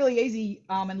 they're all really easy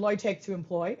and low tech to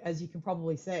employ, as you can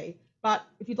probably see. But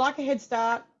if you'd like a head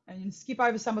start and skip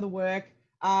over some of the work,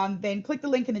 then click the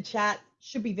link in the chat,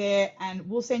 should be there, and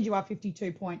we'll send you our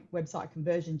 52-point website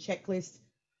conversion checklist.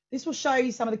 This will show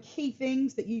you some of the key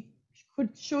things that you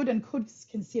should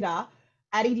consider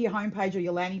adding to your homepage or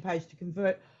your landing page to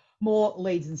convert more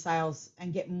leads and sales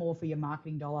and get more for your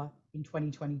marketing dollar in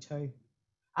 2022.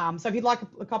 So if you'd like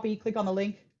a copy, click on the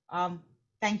link.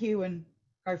 Thank you, and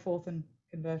go forth and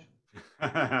convert.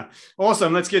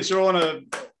 Awesome. Let's get Sean a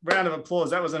round of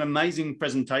applause. That was an amazing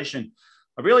presentation.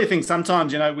 I really think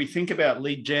sometimes, you know, we think about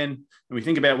lead gen and we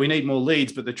think about we need more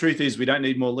leads, but the truth is we don't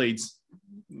need more leads.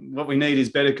 What we need is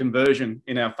better conversion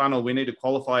in our funnel. We need to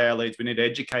qualify our leads. We need to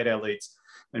educate our leads,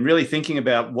 and really thinking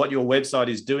about what your website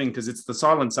is doing, because it's the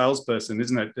silent salesperson,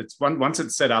 isn't it? It's once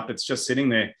it's set up, it's just sitting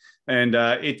there, and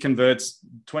it converts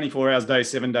 24 hours a day,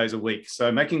 7 days a week.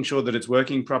 So making sure that it's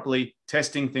working properly,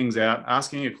 testing things out,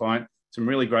 asking your client some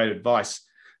really great advice.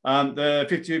 The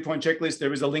 52-point checklist,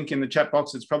 there is a link in the chat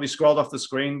box. It's probably scrolled off the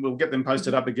screen. We'll get them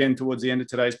posted up again towards the end of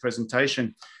today's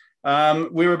presentation.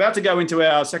 We're about to go into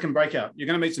our second breakout. You're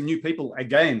going to meet some new people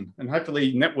again and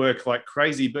hopefully network like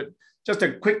crazy. But just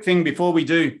a quick thing before we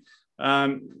do.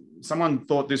 Someone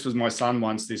thought this was my son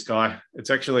once, this guy.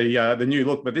 It's actually the new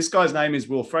look, but this guy's name is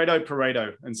Wilfredo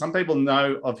Pareto. And some people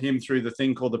know of him through the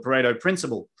thing called the Pareto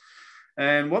principle.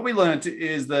 And what we learned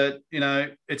is that,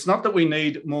 it's not that we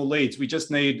need more leads. We just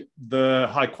need the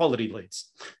high quality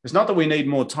leads. It's not that we need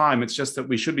more time. It's just that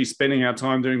we should be spending our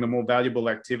time doing the more valuable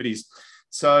activities.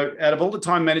 So out of all the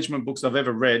time management books I've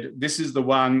ever read, this is the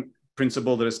one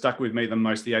principle that has stuck with me the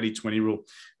most, the 80-20 rule.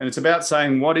 And it's about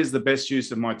saying, what is the best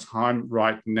use of my time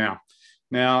right now?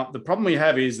 Now, the problem we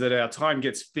have is that our time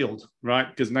gets filled, right?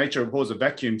 Because nature abhors a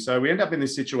vacuum. So we end up in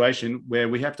this situation where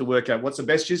we have to work out what's the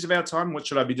best use of our time, what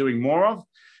should I be doing more of,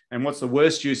 and what's the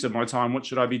worst use of my time, what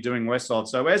should I be doing less of?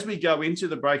 So as we go into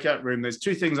the breakout room, there's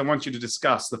two things I want you to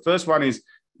discuss. The first one is,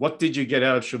 what did you get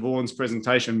out of Siobhan's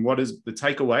presentation? What is the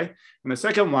takeaway? And the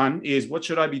second one is, what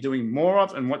should I be doing more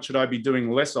of and what should I be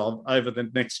doing less of over the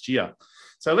next year?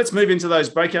 So let's move into those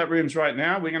breakout rooms right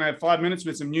now. We're going to have 5 minutes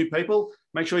with some new people.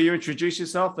 Make sure you introduce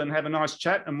yourself and have a nice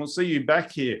chat, and we'll see you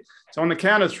back here. So on the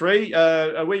count of three,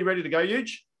 are we ready to go,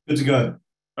 Huge? Good to go.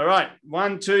 All right.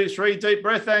 1, 2, 3, deep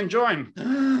breath and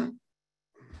join.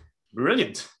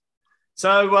 Brilliant.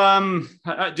 So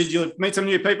did you meet some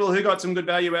new people who got some good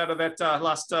value out of that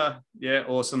last? Yeah,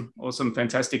 awesome.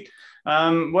 Fantastic.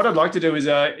 What I'd like to do is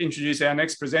introduce our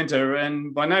next presenter,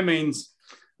 and by no means,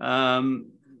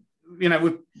 we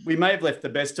may have left the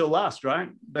best till last, right?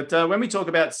 But when we talk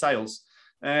about sales,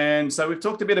 and so we've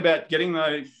talked a bit about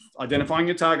identifying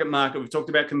your target market. We've talked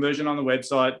about conversion on the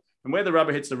website, and where the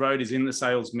rubber hits the road is in the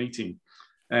sales meeting.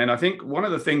 And I think one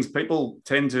of the things people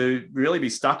tend to really be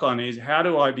stuck on is, how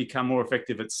do I become more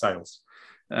effective at sales?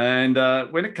 And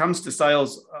when it comes to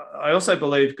sales, I also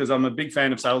believe, because I'm a big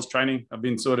fan of sales training, I've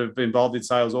been sort of involved in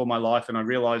sales all my life, and I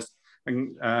realized,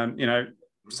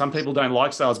 some people don't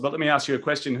like sales. But let me ask you a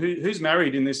question. Who's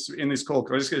married in this call?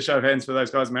 Can I just get a show of hands for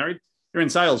those guys married? You're in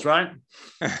sales, right?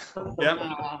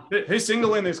 Yeah. Who's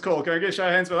single in this call? Can I get a show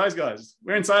of hands for those guys?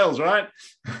 We're in sales, right?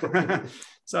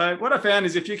 So what I found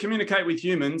is, if you communicate with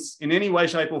humans in any way,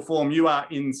 shape or form, you are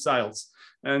in sales.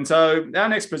 And so our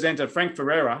next presenter, Frank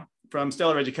Ferreira from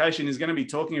Stellar Education, is going to be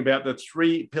talking about the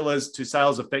 3 pillars to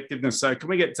sales effectiveness. So can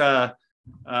we get Frank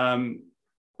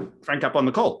up on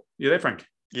the call? You there, Frank?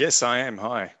 Yes, I am.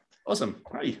 Hi. Awesome.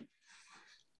 Hey.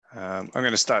 I'm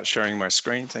going to start sharing my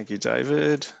screen. Thank you,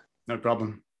 David. No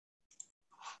problem.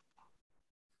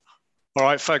 All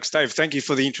right, folks. Dave, thank you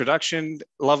for the introduction.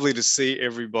 Lovely to see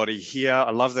everybody here.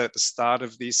 I love that at the start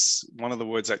of this, one of the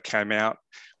words that came out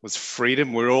was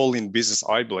freedom. We're all in business,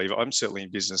 I believe. I'm certainly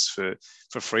in business for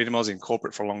freedom. I was in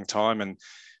corporate for a long time, and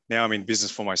now I'm in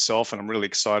business for myself, and I'm really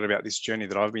excited about this journey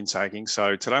that I've been taking.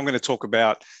 So today I'm going to talk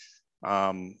about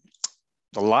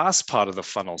the last part of the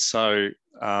funnel. So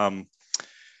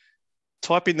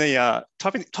type a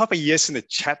yes in the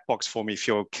chat box for me if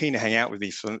you're keen to hang out with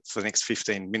me for the next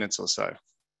 15 minutes or so.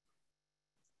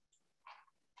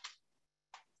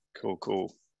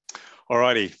 Cool. All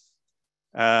righty.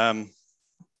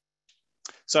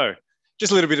 So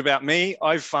just a little bit about me.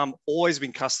 I've always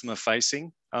been customer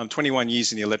facing. 21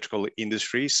 years in the electrical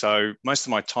industry. So most of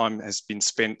my time has been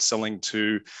spent selling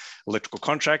to electrical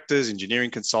contractors,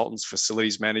 engineering consultants,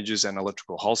 facilities managers, and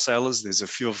electrical wholesalers. There's a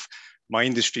few of my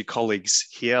industry colleagues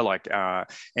here, like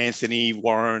Anthony,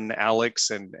 Warren, Alex,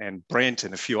 and Brent,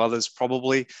 and a few others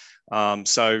probably.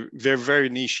 So very, very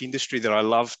niche industry that I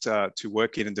loved to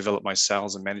work in and develop my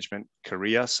sales and management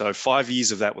career. So 5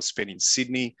 years of that was spent in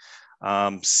Sydney,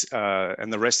 and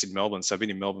the rest in Melbourne. So I've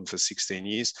been in Melbourne for 16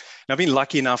 years. And I've been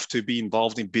lucky enough to be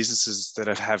involved in businesses that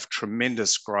have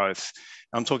tremendous growth.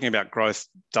 I'm talking about growth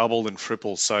double and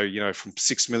triple. So, from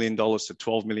 $6 million to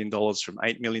 $12 million, from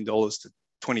 $8 million to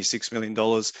 $26 million,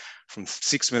 from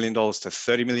 $6 million to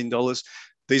 $30 million.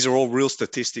 These are all real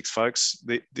statistics, folks.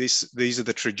 These are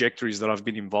the trajectories that I've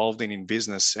been involved in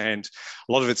business. And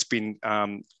a lot of it's been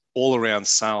all around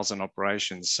sales and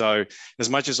operations. So as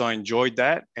much as I enjoyed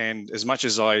that, and as much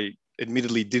as I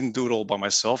admittedly didn't do it all by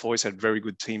myself, always had very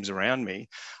good teams around me.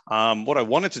 What I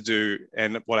wanted to do,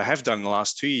 and what I have done in the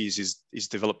last 2 years, is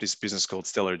develop this business called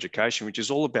Stellar Education, which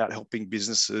is all about helping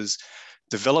businesses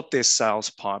develop their sales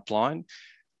pipeline,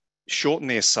 shorten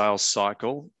their sales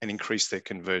cycle, and increase their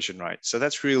conversion rate. So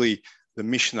that's really the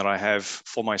mission that I have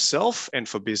for myself and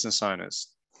for business owners.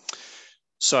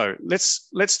 So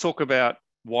let's talk about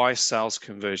why sales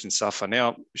conversions suffer.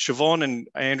 Now, Siobhan and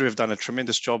Andrew have done a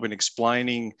tremendous job in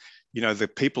explaining, the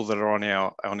people that are on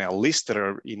our list, that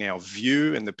are in our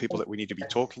view, and the people that we need to be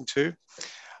talking to.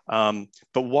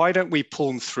 But why don't we pull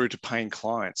them through to paying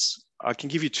clients? I can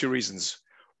give you 2 reasons.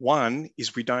 One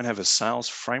is we don't have a sales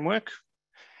framework.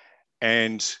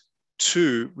 And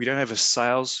 2, we don't have a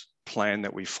sales plan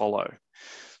that we follow.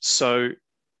 So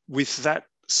with that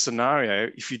scenario,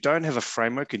 if you don't have a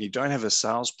framework and you don't have a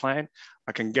sales plan,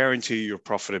 I can guarantee your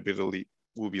profitability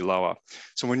will be lower.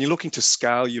 So when you're looking to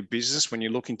scale your business, when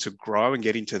you're looking to grow and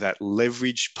get into that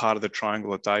leverage part of the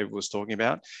triangle that Dave was talking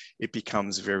about, it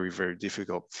becomes very, very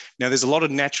difficult. Now, there's a lot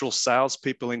of natural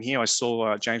salespeople in here. I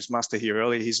saw James Muster here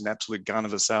earlier. He's an absolute gun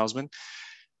of a salesman.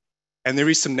 And there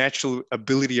is some natural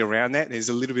ability around that. There's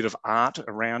a little bit of art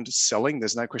around selling.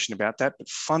 There's no question about that. But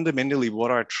fundamentally,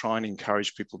 what I try and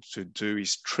encourage people to do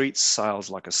is treat sales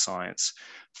like a science.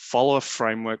 Follow a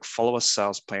framework, follow a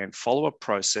sales plan, follow a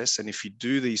process. And if you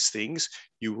do these things,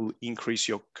 you will increase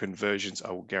your conversions. I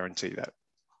will guarantee that.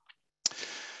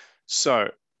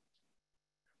 So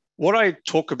what I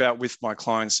talk about with my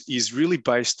clients is really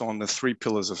based on the 3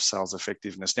 pillars of sales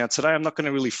effectiveness. Now, today, I'm not going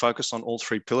to really focus on all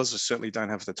 3 pillars. I certainly don't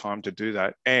have the time to do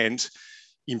that. And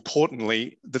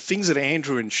importantly, the things that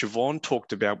Andrew and Siobhan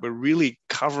talked about, we're really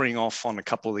covering off on a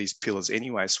couple of these pillars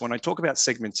anyway. So when I talk about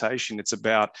segmentation, it's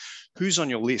about who's on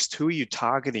your list, who are you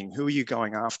targeting, who are you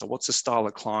going after, what's the style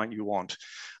of client you want,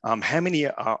 how many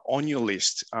are on your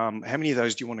list, how many of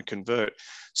those do you want to convert?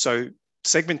 So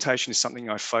segmentation is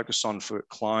something I focus on for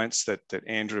clients that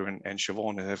Andrew and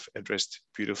Siobhan have addressed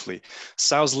beautifully.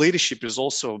 Sales leadership is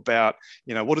also about,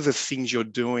 what are the things you're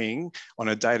doing on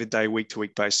a day-to-day,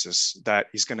 week-to-week basis that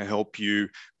is going to help you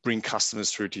bring customers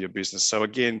through to your business. So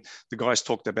again, the guys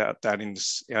talked about that in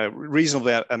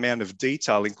reasonable amount of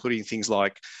detail, including things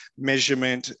like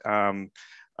measurement,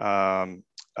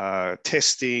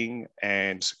 testing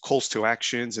and calls to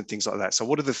actions and things like that. So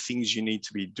what are the things you need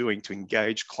to be doing to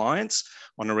engage clients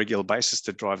on a regular basis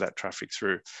to drive that traffic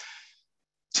through?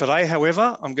 Today,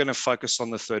 however, I'm going to focus on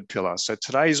the 3rd pillar. So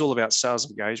today is all about sales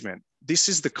engagement. This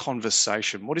is the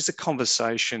conversation. What is the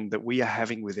conversation that we are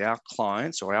having with our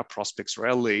clients or our prospects or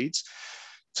our leads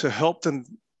to help them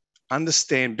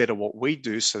understand better what we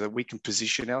do so that we can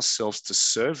position ourselves to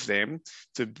serve them,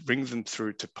 to bring them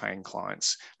through to paying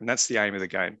clients. And that's the aim of the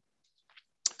game.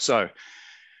 So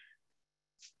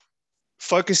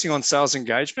focusing on sales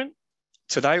engagement,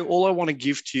 today, all I want to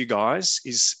give to you guys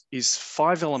is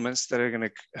 5 elements that are going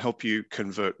to help you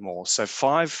convert more. So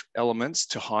 5 elements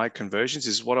to higher conversions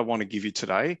is what I want to give you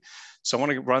today. So I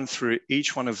want to run through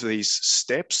each one of these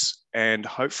steps, and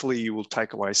hopefully you will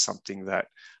take away something that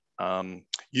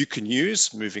you can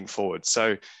use moving forward.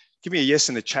 So give me a yes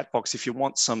in the chat box if you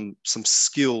want some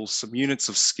skills, some units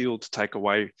of skill to take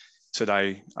away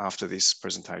today after this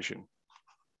presentation.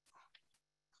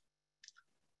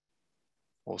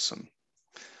 Awesome.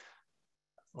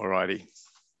 All righty.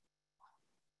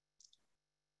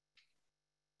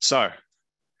 So,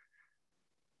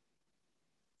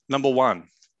 number 1,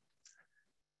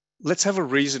 let's have a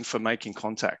reason for making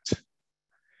contact.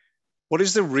 What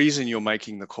is the reason you're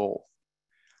making the call?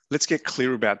 Let's get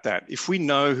clear about that. If we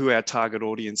know who our target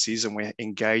audience is and we're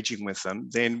engaging with them,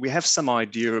 then we have some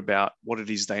idea about what it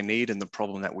is they need and the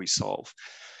problem that we solve.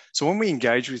 So when we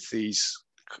engage with these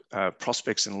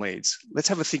prospects and leads, let's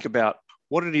have a think about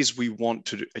what it is we want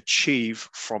to achieve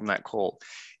from that call.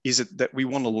 Is it that we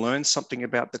want to learn something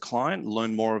about the client,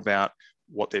 learn more about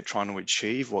what they're trying to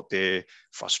achieve, what their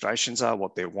frustrations are,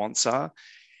 what their wants are?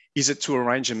 Is it to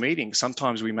arrange a meeting?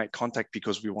 Sometimes we make contact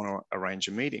because we want to arrange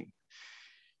a meeting.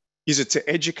 Is it to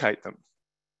educate them?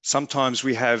 Sometimes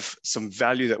we have some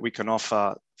value that we can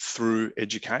offer through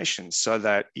education so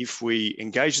that if we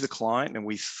engage the client and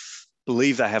we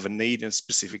believe they have a need in a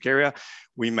specific area,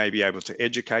 we may be able to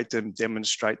educate them,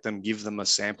 demonstrate them, give them a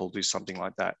sample, do something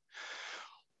like that.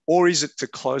 Or is it to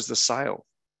close the sale?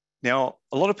 Now,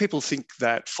 a lot of people think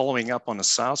that following up on a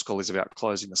sales call is about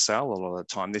closing the sale a lot of the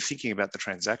time. They're thinking about the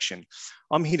transaction.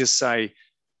 I'm here to say,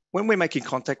 when we're making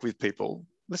contact with people,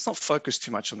 let's not focus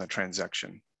too much on the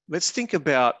transaction. Let's think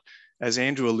about, as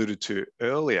Andrew alluded to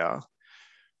earlier,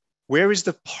 where is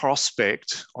the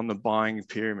prospect on the buying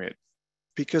pyramid?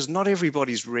 Because not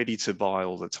everybody's ready to buy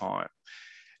all the time.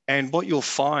 And what you'll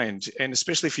find, and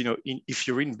especially if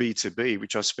you're in B2B,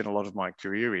 which I've spent a lot of my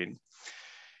career in,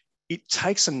 it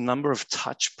takes a number of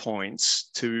touch points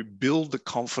to build the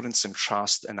confidence and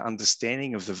trust and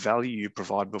understanding of the value you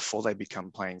provide before they become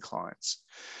paying clients.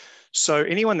 So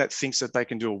anyone that thinks that they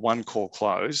can do a one-call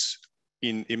close,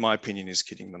 in my opinion, is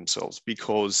kidding themselves,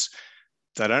 because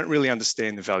they don't really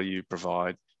understand the value you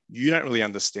provide. You don't really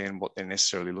understand what they're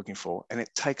necessarily looking for. And it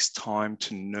takes time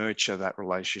to nurture that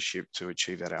relationship to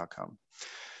achieve that outcome.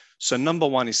 So number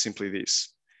 1 is simply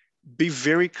this: be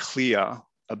very clear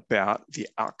about the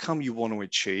outcome you want to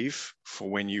achieve for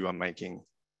when you are making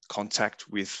contact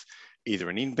with either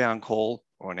an inbound call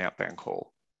or an outbound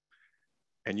call.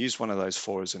 And use one of those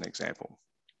 4 as an example.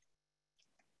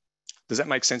 Does that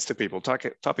make sense to people? Type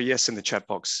a yes in the chat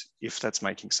box if that's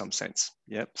making some sense.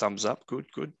 Yep, thumbs up, good,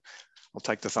 good. I'll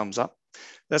take the thumbs up.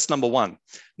 That's number 1.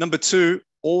 Number 2,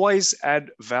 always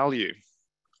add value.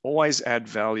 Always add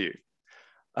value.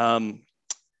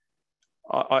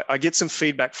 I get some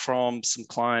feedback from some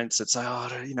clients that say, oh,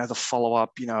 the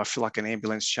follow-up, I feel like an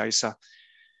ambulance chaser.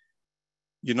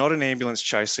 You're not an ambulance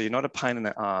chaser. You're not a pain in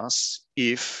the ass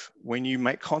if when you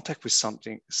make contact with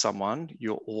someone,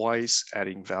 you're always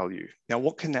adding value. Now,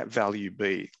 what can that value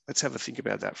be? Let's have a think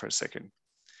about that for a second.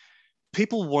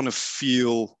 People want to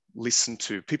feel listened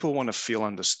to. People want to feel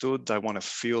understood. They want to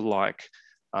feel like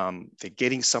they're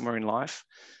getting somewhere in life.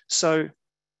 So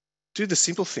do the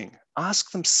simple thing.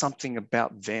 Ask them something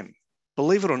about them.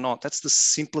 Believe it or not, that's the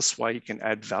simplest way you can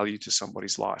add value to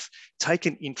somebody's life. Take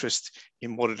an interest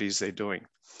in what it is they're doing.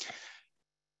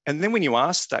 And then when you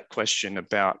ask that question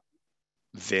about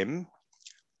them,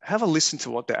 have a listen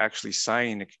to what they're actually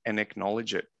saying and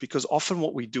acknowledge it. Because often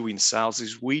what we do in sales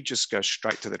is we just go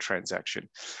straight to the transaction.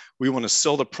 We want to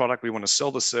sell the product, we want to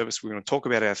sell the service, we want to talk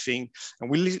about our thing, and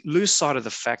we lose sight of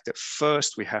the fact that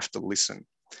first we have to listen.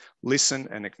 Listen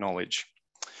and acknowledge.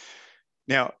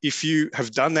 Now, if you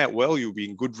have done that well, you'll be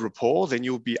in good rapport, then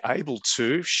you'll be able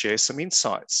to share some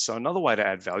insights. So another way to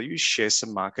add value is share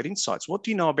some market insights. What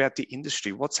do you know about the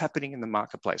industry? What's happening in the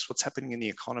marketplace? What's happening in the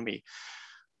economy?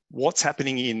 What's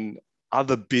happening in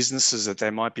other businesses that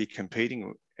they might be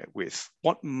competing with?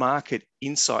 What market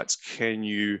insights can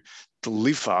you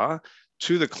deliver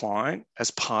to the client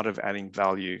as part of adding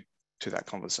value to that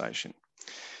conversation?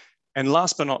 And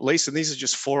last but not least, and these are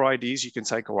just 4 ideas you can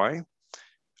take away,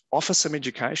 offer some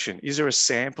education. Is there a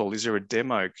sample? Is there a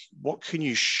demo? What can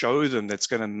you show them that's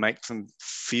going to make them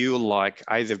feel like,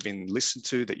 A, they've been listened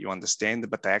to, that you understand them,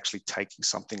 but they're actually taking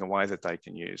something away that they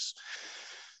can use?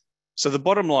 So the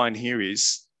bottom line here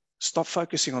is stop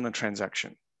focusing on the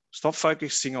transaction. Stop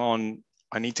focusing on,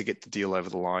 I need to get the deal over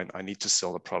the line. I need to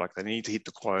sell the product. I need to hit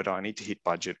the quota. I need to hit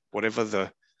budget. Whatever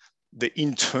the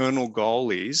internal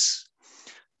goal is,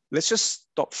 let's just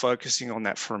stop focusing on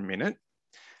that for a minute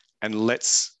and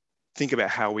let's think about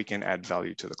how we can add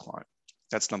value to the client.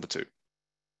 That's number 2.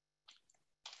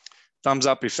 Thumbs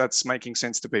up if that's making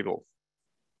sense to people.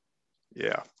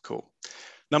 Yeah, cool.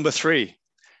 Number 3,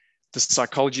 the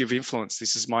psychology of influence.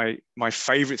 This is my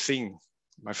favorite thing,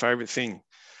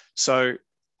 So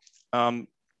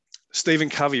Stephen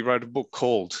Covey wrote a book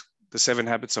called The 7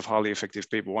 Habits of Highly Effective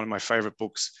People, one of my favorite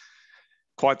books,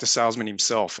 quite the salesman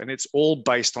himself. And it's all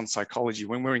based on psychology.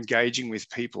 When we're engaging with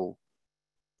people,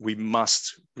 we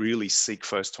must really seek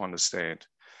first to understand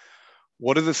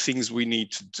what are the things we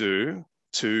need to do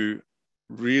to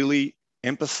really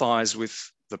empathize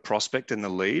with the prospect and the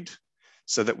lead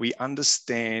so that we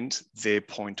understand their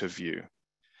point of view.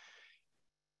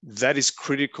 That is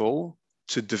critical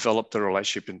to develop the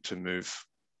relationship and to move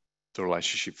the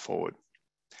relationship forward.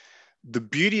 The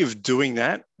beauty of doing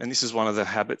that, and this is one of the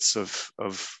habits of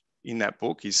in that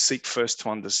book, is seek first to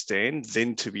understand,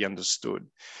 then to be understood.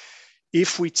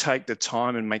 If we take the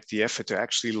time and make the effort to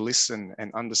actually listen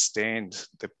and understand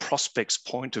the prospect's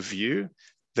point of view,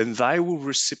 then they will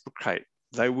reciprocate.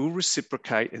 They will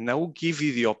reciprocate and they will give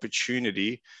you the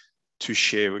opportunity to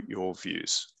share your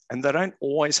views. And they don't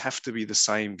always have to be the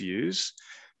same views,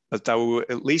 but they will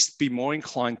at least be more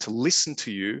inclined to listen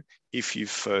to you if you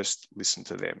first listen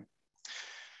to them.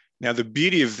 Now, the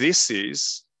beauty of this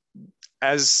is,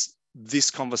 as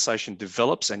this conversation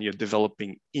develops and you're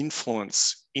developing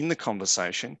influence in the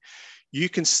conversation, you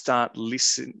can start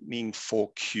listening for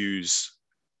cues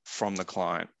from the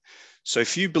client. So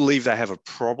if you believe they have a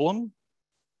problem,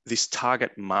 this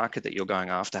target market that you're going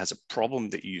after has a problem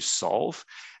that you solve,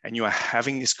 and you are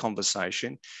having this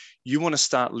conversation, you want to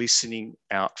start listening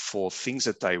out for things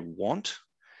that they want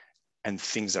and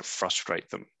things that frustrate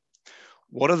them.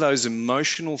 What are those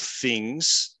emotional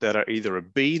things that are either a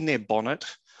bee in their bonnet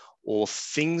or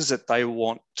things that they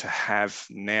want to have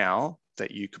now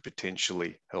that you could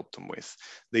potentially help them with?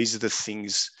 These are the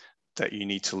things that you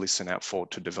need to listen out for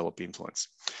to develop influence.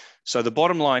 So the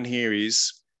bottom line here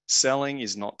is selling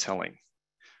is not telling.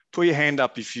 Put your hand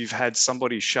up if you've had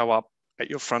somebody show up at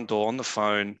your front door on the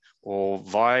phone or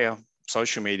via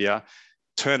social media,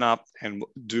 turn up and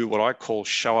do what I call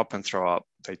show up and throw up.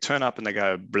 They turn up and they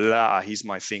go, blah, here's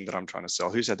my thing that I'm trying to sell.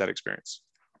 Who's had that experience?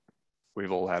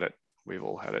 We've all had it. We've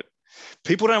all had it.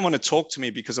 People don't want to talk to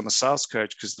me because I'm a sales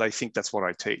coach because they think that's what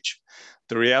I teach.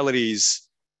 The reality is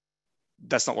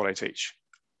that's not what I teach.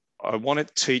 I want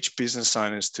to teach business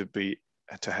owners to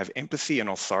have empathy and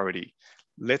authority.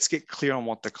 Let's get clear on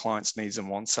what the client's needs and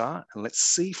wants are, and let's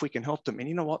see if we can help them. And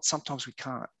you know what? Sometimes we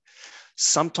can't.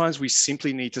 Sometimes we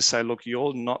simply need to say, look,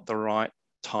 you're not the right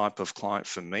type of client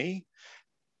for me.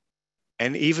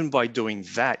 And even by doing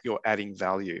that, you're adding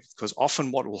value, because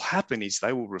often what will happen is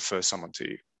they will refer someone to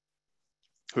you.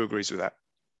 Who agrees with that?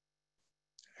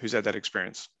 Who's had that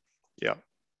experience? Yeah.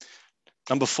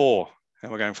 Number 4,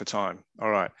 and we're going for time. All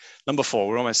right. Number 4,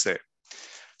 we're almost there.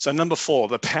 So number 4,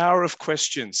 the power of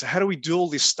questions. So how do we do all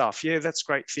this stuff? Yeah, that's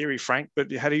great theory, Frank,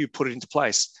 but how do you put it into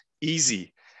place?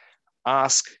 Easy.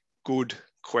 Ask good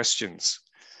questions.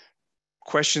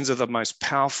 Questions are the most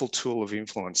powerful tool of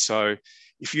influence. So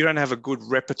if you don't have a good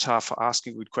repertoire for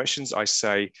asking good questions, I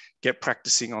say get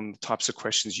practicing on the types of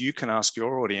questions you can ask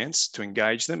your audience to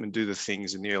engage them and do the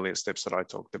things in the earlier steps that I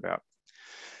talked about.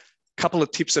 A couple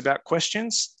of tips about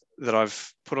questions that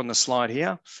I've put on the slide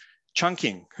here.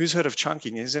 Chunking. Who's heard of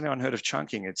chunking? Has anyone heard of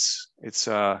chunking? It's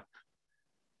a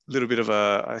little bit of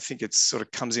a, I think it sort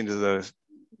of comes into the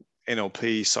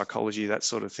NLP, psychology, that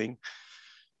sort of thing.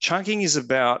 Chunking is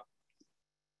about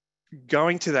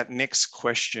going to that next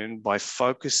question by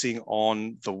focusing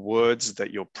on the words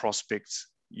that your prospects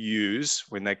use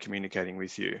when they're communicating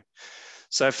with you.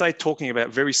 So if they're talking about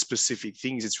very specific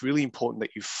things, it's really important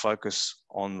that you focus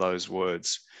on those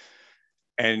words.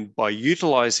 And by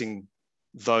utilizing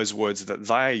those words that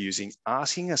they are using,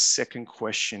 asking a second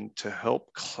question to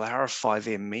help clarify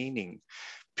their meaning,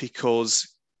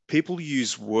 because people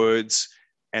use words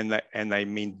and they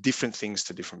mean different things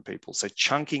to different people. So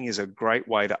chunking is a great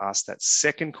way to ask that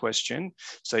second question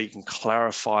so you can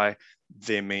clarify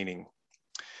their meaning.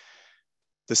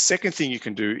 The second thing you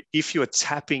can do, if you are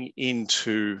tapping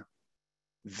into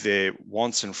their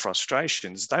wants and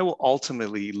frustrations, they will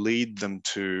ultimately lead them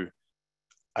to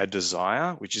a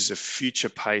desire, which is a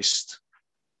future-paced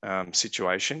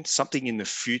situation. Something in the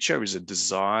future is a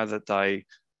desire that they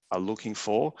are looking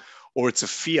for, or it's a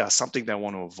fear, something they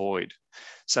want to avoid.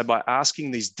 So by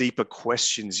asking these deeper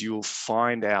questions, you will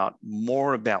find out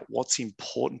more about what's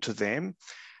important to them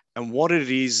and what it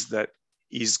is that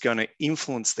is going to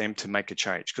influence them to make a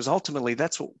change. Because ultimately,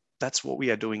 that's what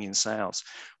we are doing in sales.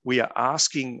 We are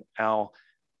asking our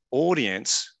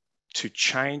audience to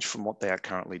change from what they are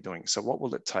currently doing. So what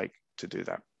will it take to do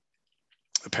that?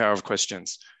 The power of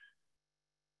questions.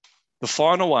 The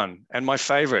final one, and my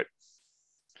favorite,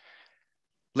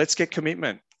 let's get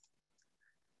commitment.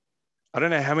 I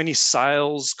don't know how many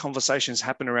sales conversations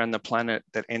happen around the planet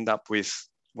that end up with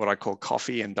what I call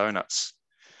coffee and donuts.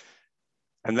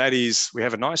 And that is, we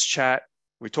have a nice chat,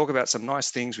 we talk about some nice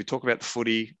things, we talk about the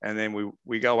footy, and then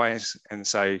we go away and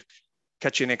say,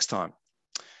 catch you next time.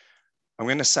 I'm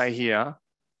going to say here,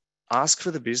 ask for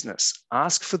the business.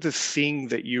 Ask for the thing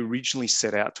that you originally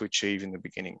set out to achieve in the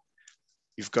beginning.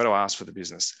 You've got to ask for the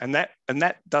business. And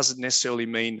that doesn't necessarily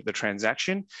mean the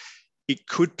transaction. It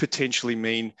could potentially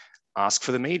mean ask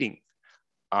for the meeting,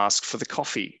 ask for the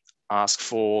coffee, ask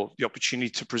for the opportunity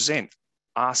to present,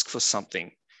 ask for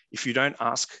something. If you don't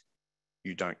ask,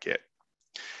 you don't get.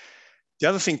 The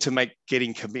other thing to make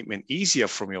getting commitment easier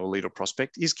from your lead or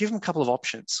prospect is give them a couple of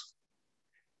options.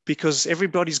 Because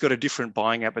everybody's got a different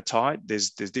buying appetite.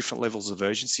 There's different levels of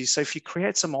urgency. So if you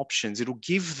create some options, it'll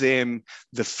give them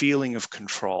the feeling of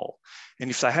control. And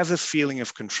if they have the feeling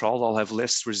of control, they'll have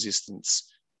less resistance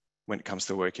when it comes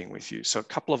to working with you. So a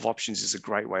couple of options is a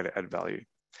great way to add value.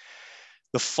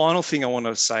 The final thing I want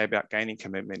to say about gaining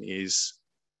commitment is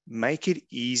make it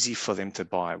easy for them to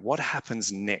buy. What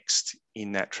happens next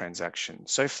in that transaction?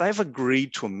 So if they've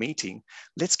agreed to a meeting,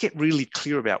 let's get really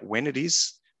clear about when it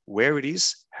is, where it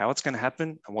is, how it's going to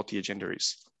happen, and what the agenda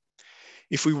is.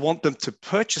 If we want them to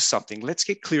purchase something, let's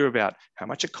get clear about how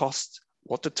much it costs,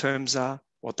 what the terms are,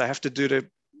 what they have to do to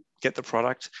get the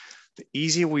product. The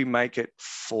easier we make it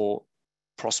for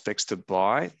prospects to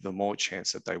buy, the more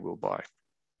chance that they will buy.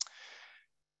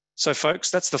 So folks,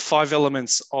 that's the 5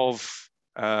 elements of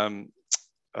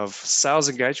sales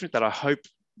engagement that I hope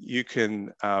you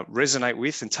can resonate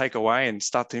with and take away and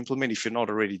start to implement if you're not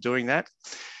already doing that.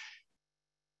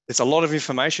 It's a lot of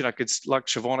information. Like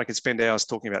Siobhan, I could spend hours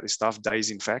talking about this stuff,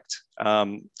 days in fact. I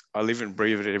live and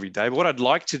breathe it every day. But what I'd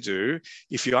like to do,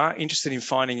 if you are interested in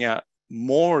finding out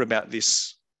more about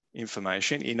this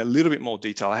information in a little bit more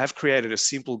detail, I have created a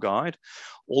simple guide.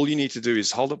 All you need to do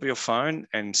is hold up your phone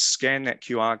and scan that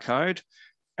QR code,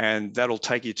 and that'll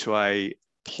take you to a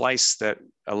place that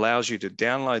allows you to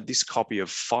download this copy of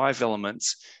 5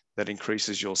 elements that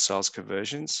increases your sales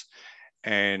conversions.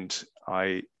 And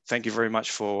I thank you very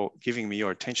much for giving me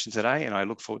your attention today, and I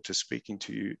look forward to speaking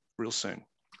to you real soon.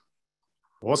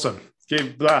 Awesome.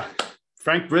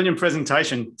 Frank, brilliant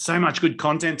presentation. So much good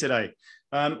content today.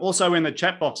 Also in the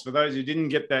chat box, for those who didn't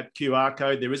get that QR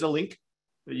code, there is a link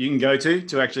that you can go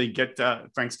to actually get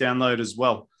Frank's download as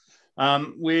well.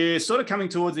 We're sort of coming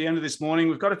towards the end of this morning.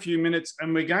 We've got a few minutes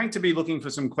and we're going to be looking for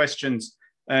some questions.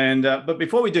 And but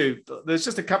before we do, there's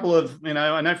just a couple of,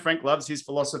 I know Frank loves his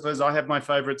philosophers. I have my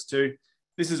favorites too.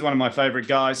 This is one of my favorite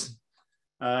guys.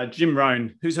 Jim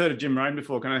Rohn. Who's heard of Jim Rohn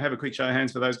before? Can I have a quick show of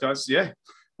hands for those guys? Yeah.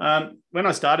 When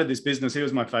I started this business, he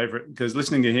was my favorite because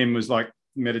listening to him was like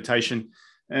meditation.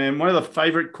 And one of the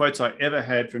favorite quotes I ever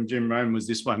had from Jim Rohn was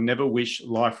this one: never wish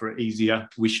life were easier,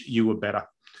 wish you were better.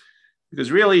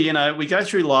 Because really, you know, we go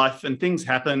through life and things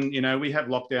happen. You know, we have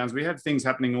lockdowns, we have things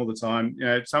happening all the time. You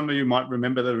know, some of you might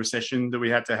remember the recession that we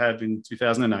had to have in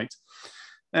 2008.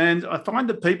 And I find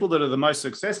the people that are the most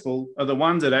successful are the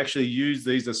ones that actually use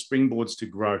these as springboards to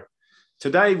grow.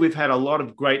 Today, we've had a lot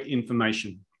of great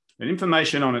information. And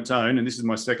information on its own, and this is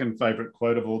my second favorite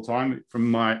quote of all time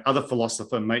from my other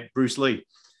philosopher, mate, Bruce Lee,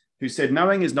 who said,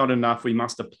 knowing is not enough, we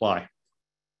must apply.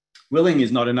 Willing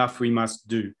is not enough, we must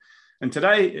do. And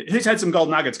today, who's had some gold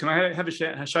nuggets? Can I have a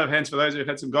show of hands for those who've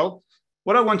had some gold?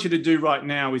 What I want you to do right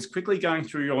now is quickly going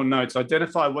through your notes,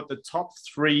 identify what the top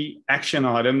 3 action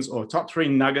items or top 3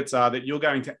 nuggets are that you're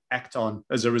going to act on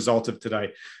as a result of today.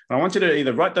 And I want you to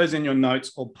either write those in your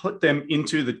notes or put them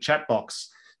into the chat box,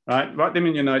 right? Write them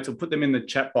in your notes or put them in the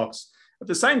chat box. At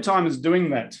the same time as doing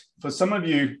that, for some of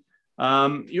you,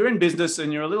 you're in business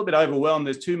and you're a little bit overwhelmed.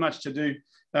 There's too much to do.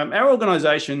 Our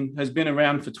organization has been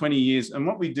around for 20 years, and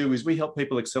what we do is we help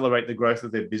people accelerate the growth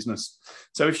of their business.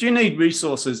 So if you need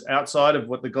resources outside of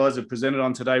what the guys have presented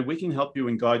on today, we can help you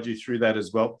and guide you through that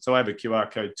as well. So I have a QR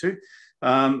code too.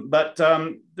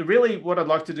 Really what I'd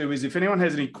like to do is if anyone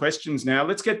has any questions now,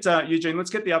 let's get, Eugene, let's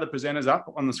get the other presenters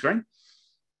up on the screen.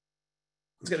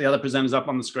 Let's get the other presenters up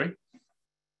on the screen.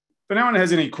 If anyone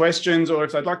has any questions or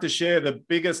if they'd like to share the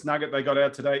biggest nugget they got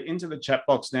out today into the chat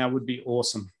box now would be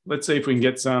awesome. Let's see if we can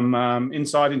get some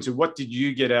insight into what did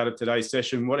you get out of today's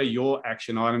session? What are your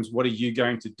action items? What are you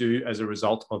going to do as a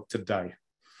result of today?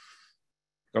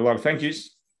 Got a lot of thank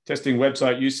yous. Testing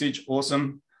website usage,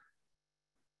 awesome.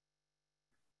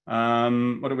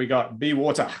 What do we got? Be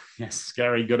water. Yes,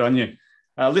 Gary, good on you.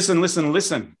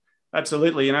 Listen.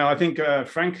 Absolutely. You know, I think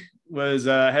Frank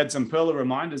had some pearl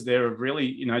reminders there of really,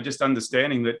 you know, just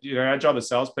understanding that, you know, our job as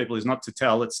salespeople is not to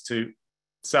tell, it's to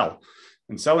sell.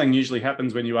 And selling usually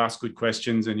happens when you ask good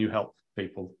questions and you help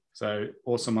people. So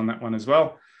awesome on that one as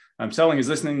well. Selling is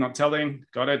listening, not telling.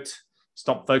 Got it.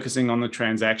 Stop focusing on the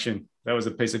transaction. That was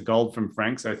a piece of gold from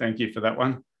Frank. So thank you for that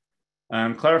one.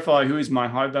 Clarify who is my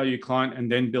high value client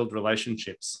and then build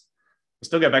relationships. I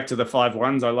still go back to the 5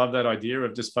 1s. I love that idea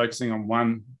of just focusing on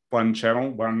one channel,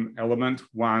 one element,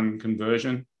 one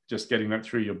conversion, just getting that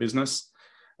through your business.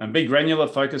 And be granular,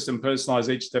 focused, and personalize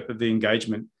each step of the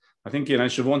engagement. I think, you know,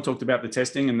 Siobhan talked about the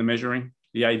testing and the measuring,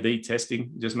 the A/B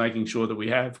testing, just making sure that we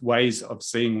have ways of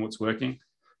seeing what's working.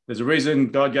 There's a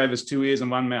reason God gave us 2 ears and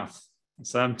 1 mouth.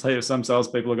 Some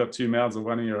salespeople have got 2 mouths and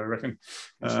 1 ear, I reckon.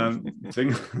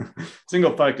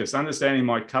 Single focus, understanding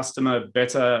my customer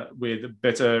better with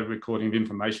better recording of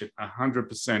information,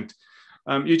 100%.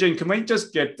 Eugene, can we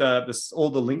just get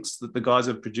all the links that the guys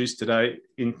have produced today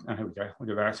in? Oh, here we go.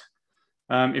 Look at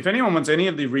that. If anyone wants any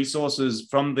of the resources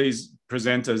from these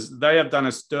presenters, they have done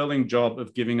a sterling job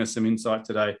of giving us some insight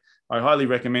today. I highly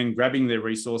recommend grabbing their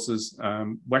resources,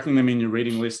 whacking them in your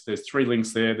reading list. There's 3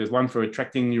 links there. There's one for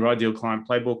attracting your ideal client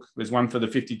playbook. There's one for the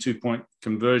 52-point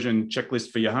conversion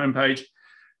checklist for your homepage.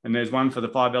 And there's one for the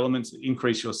 5 elements that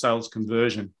increase your sales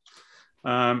conversion.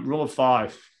 Rule of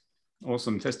 5.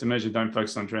 Awesome. Test and measure, don't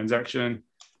focus on transaction.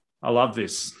 I love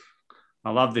this.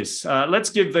 Let's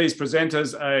give these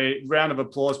presenters a round of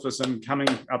applause for coming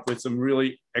up with some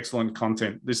really excellent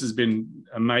content. This has been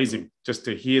amazing just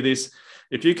to hear this.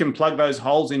 If you can plug those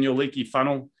holes in your leaky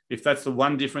funnel, if that's the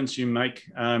one difference you make,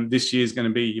 this year is going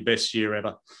to be your best year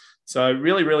ever. So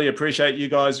really, really appreciate you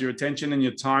guys, your attention and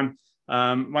your time.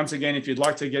 Once again, if you'd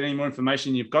like to get any more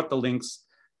information, you've got the links.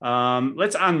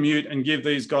 Let's unmute and give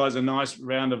these guys a nice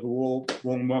round of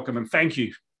warm welcome and thank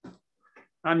you.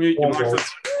 Unmute your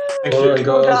microphones. Thank you,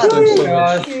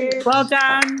 guys. Well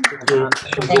done.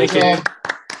 Thank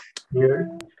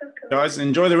you. Guys,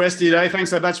 enjoy the rest of your day.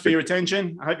 Thanks so much for your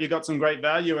attention. I hope you got some great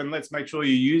value and let's make sure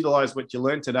you utilize what you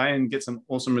learned today and get some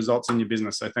awesome results in your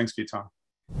business. So thanks for your time.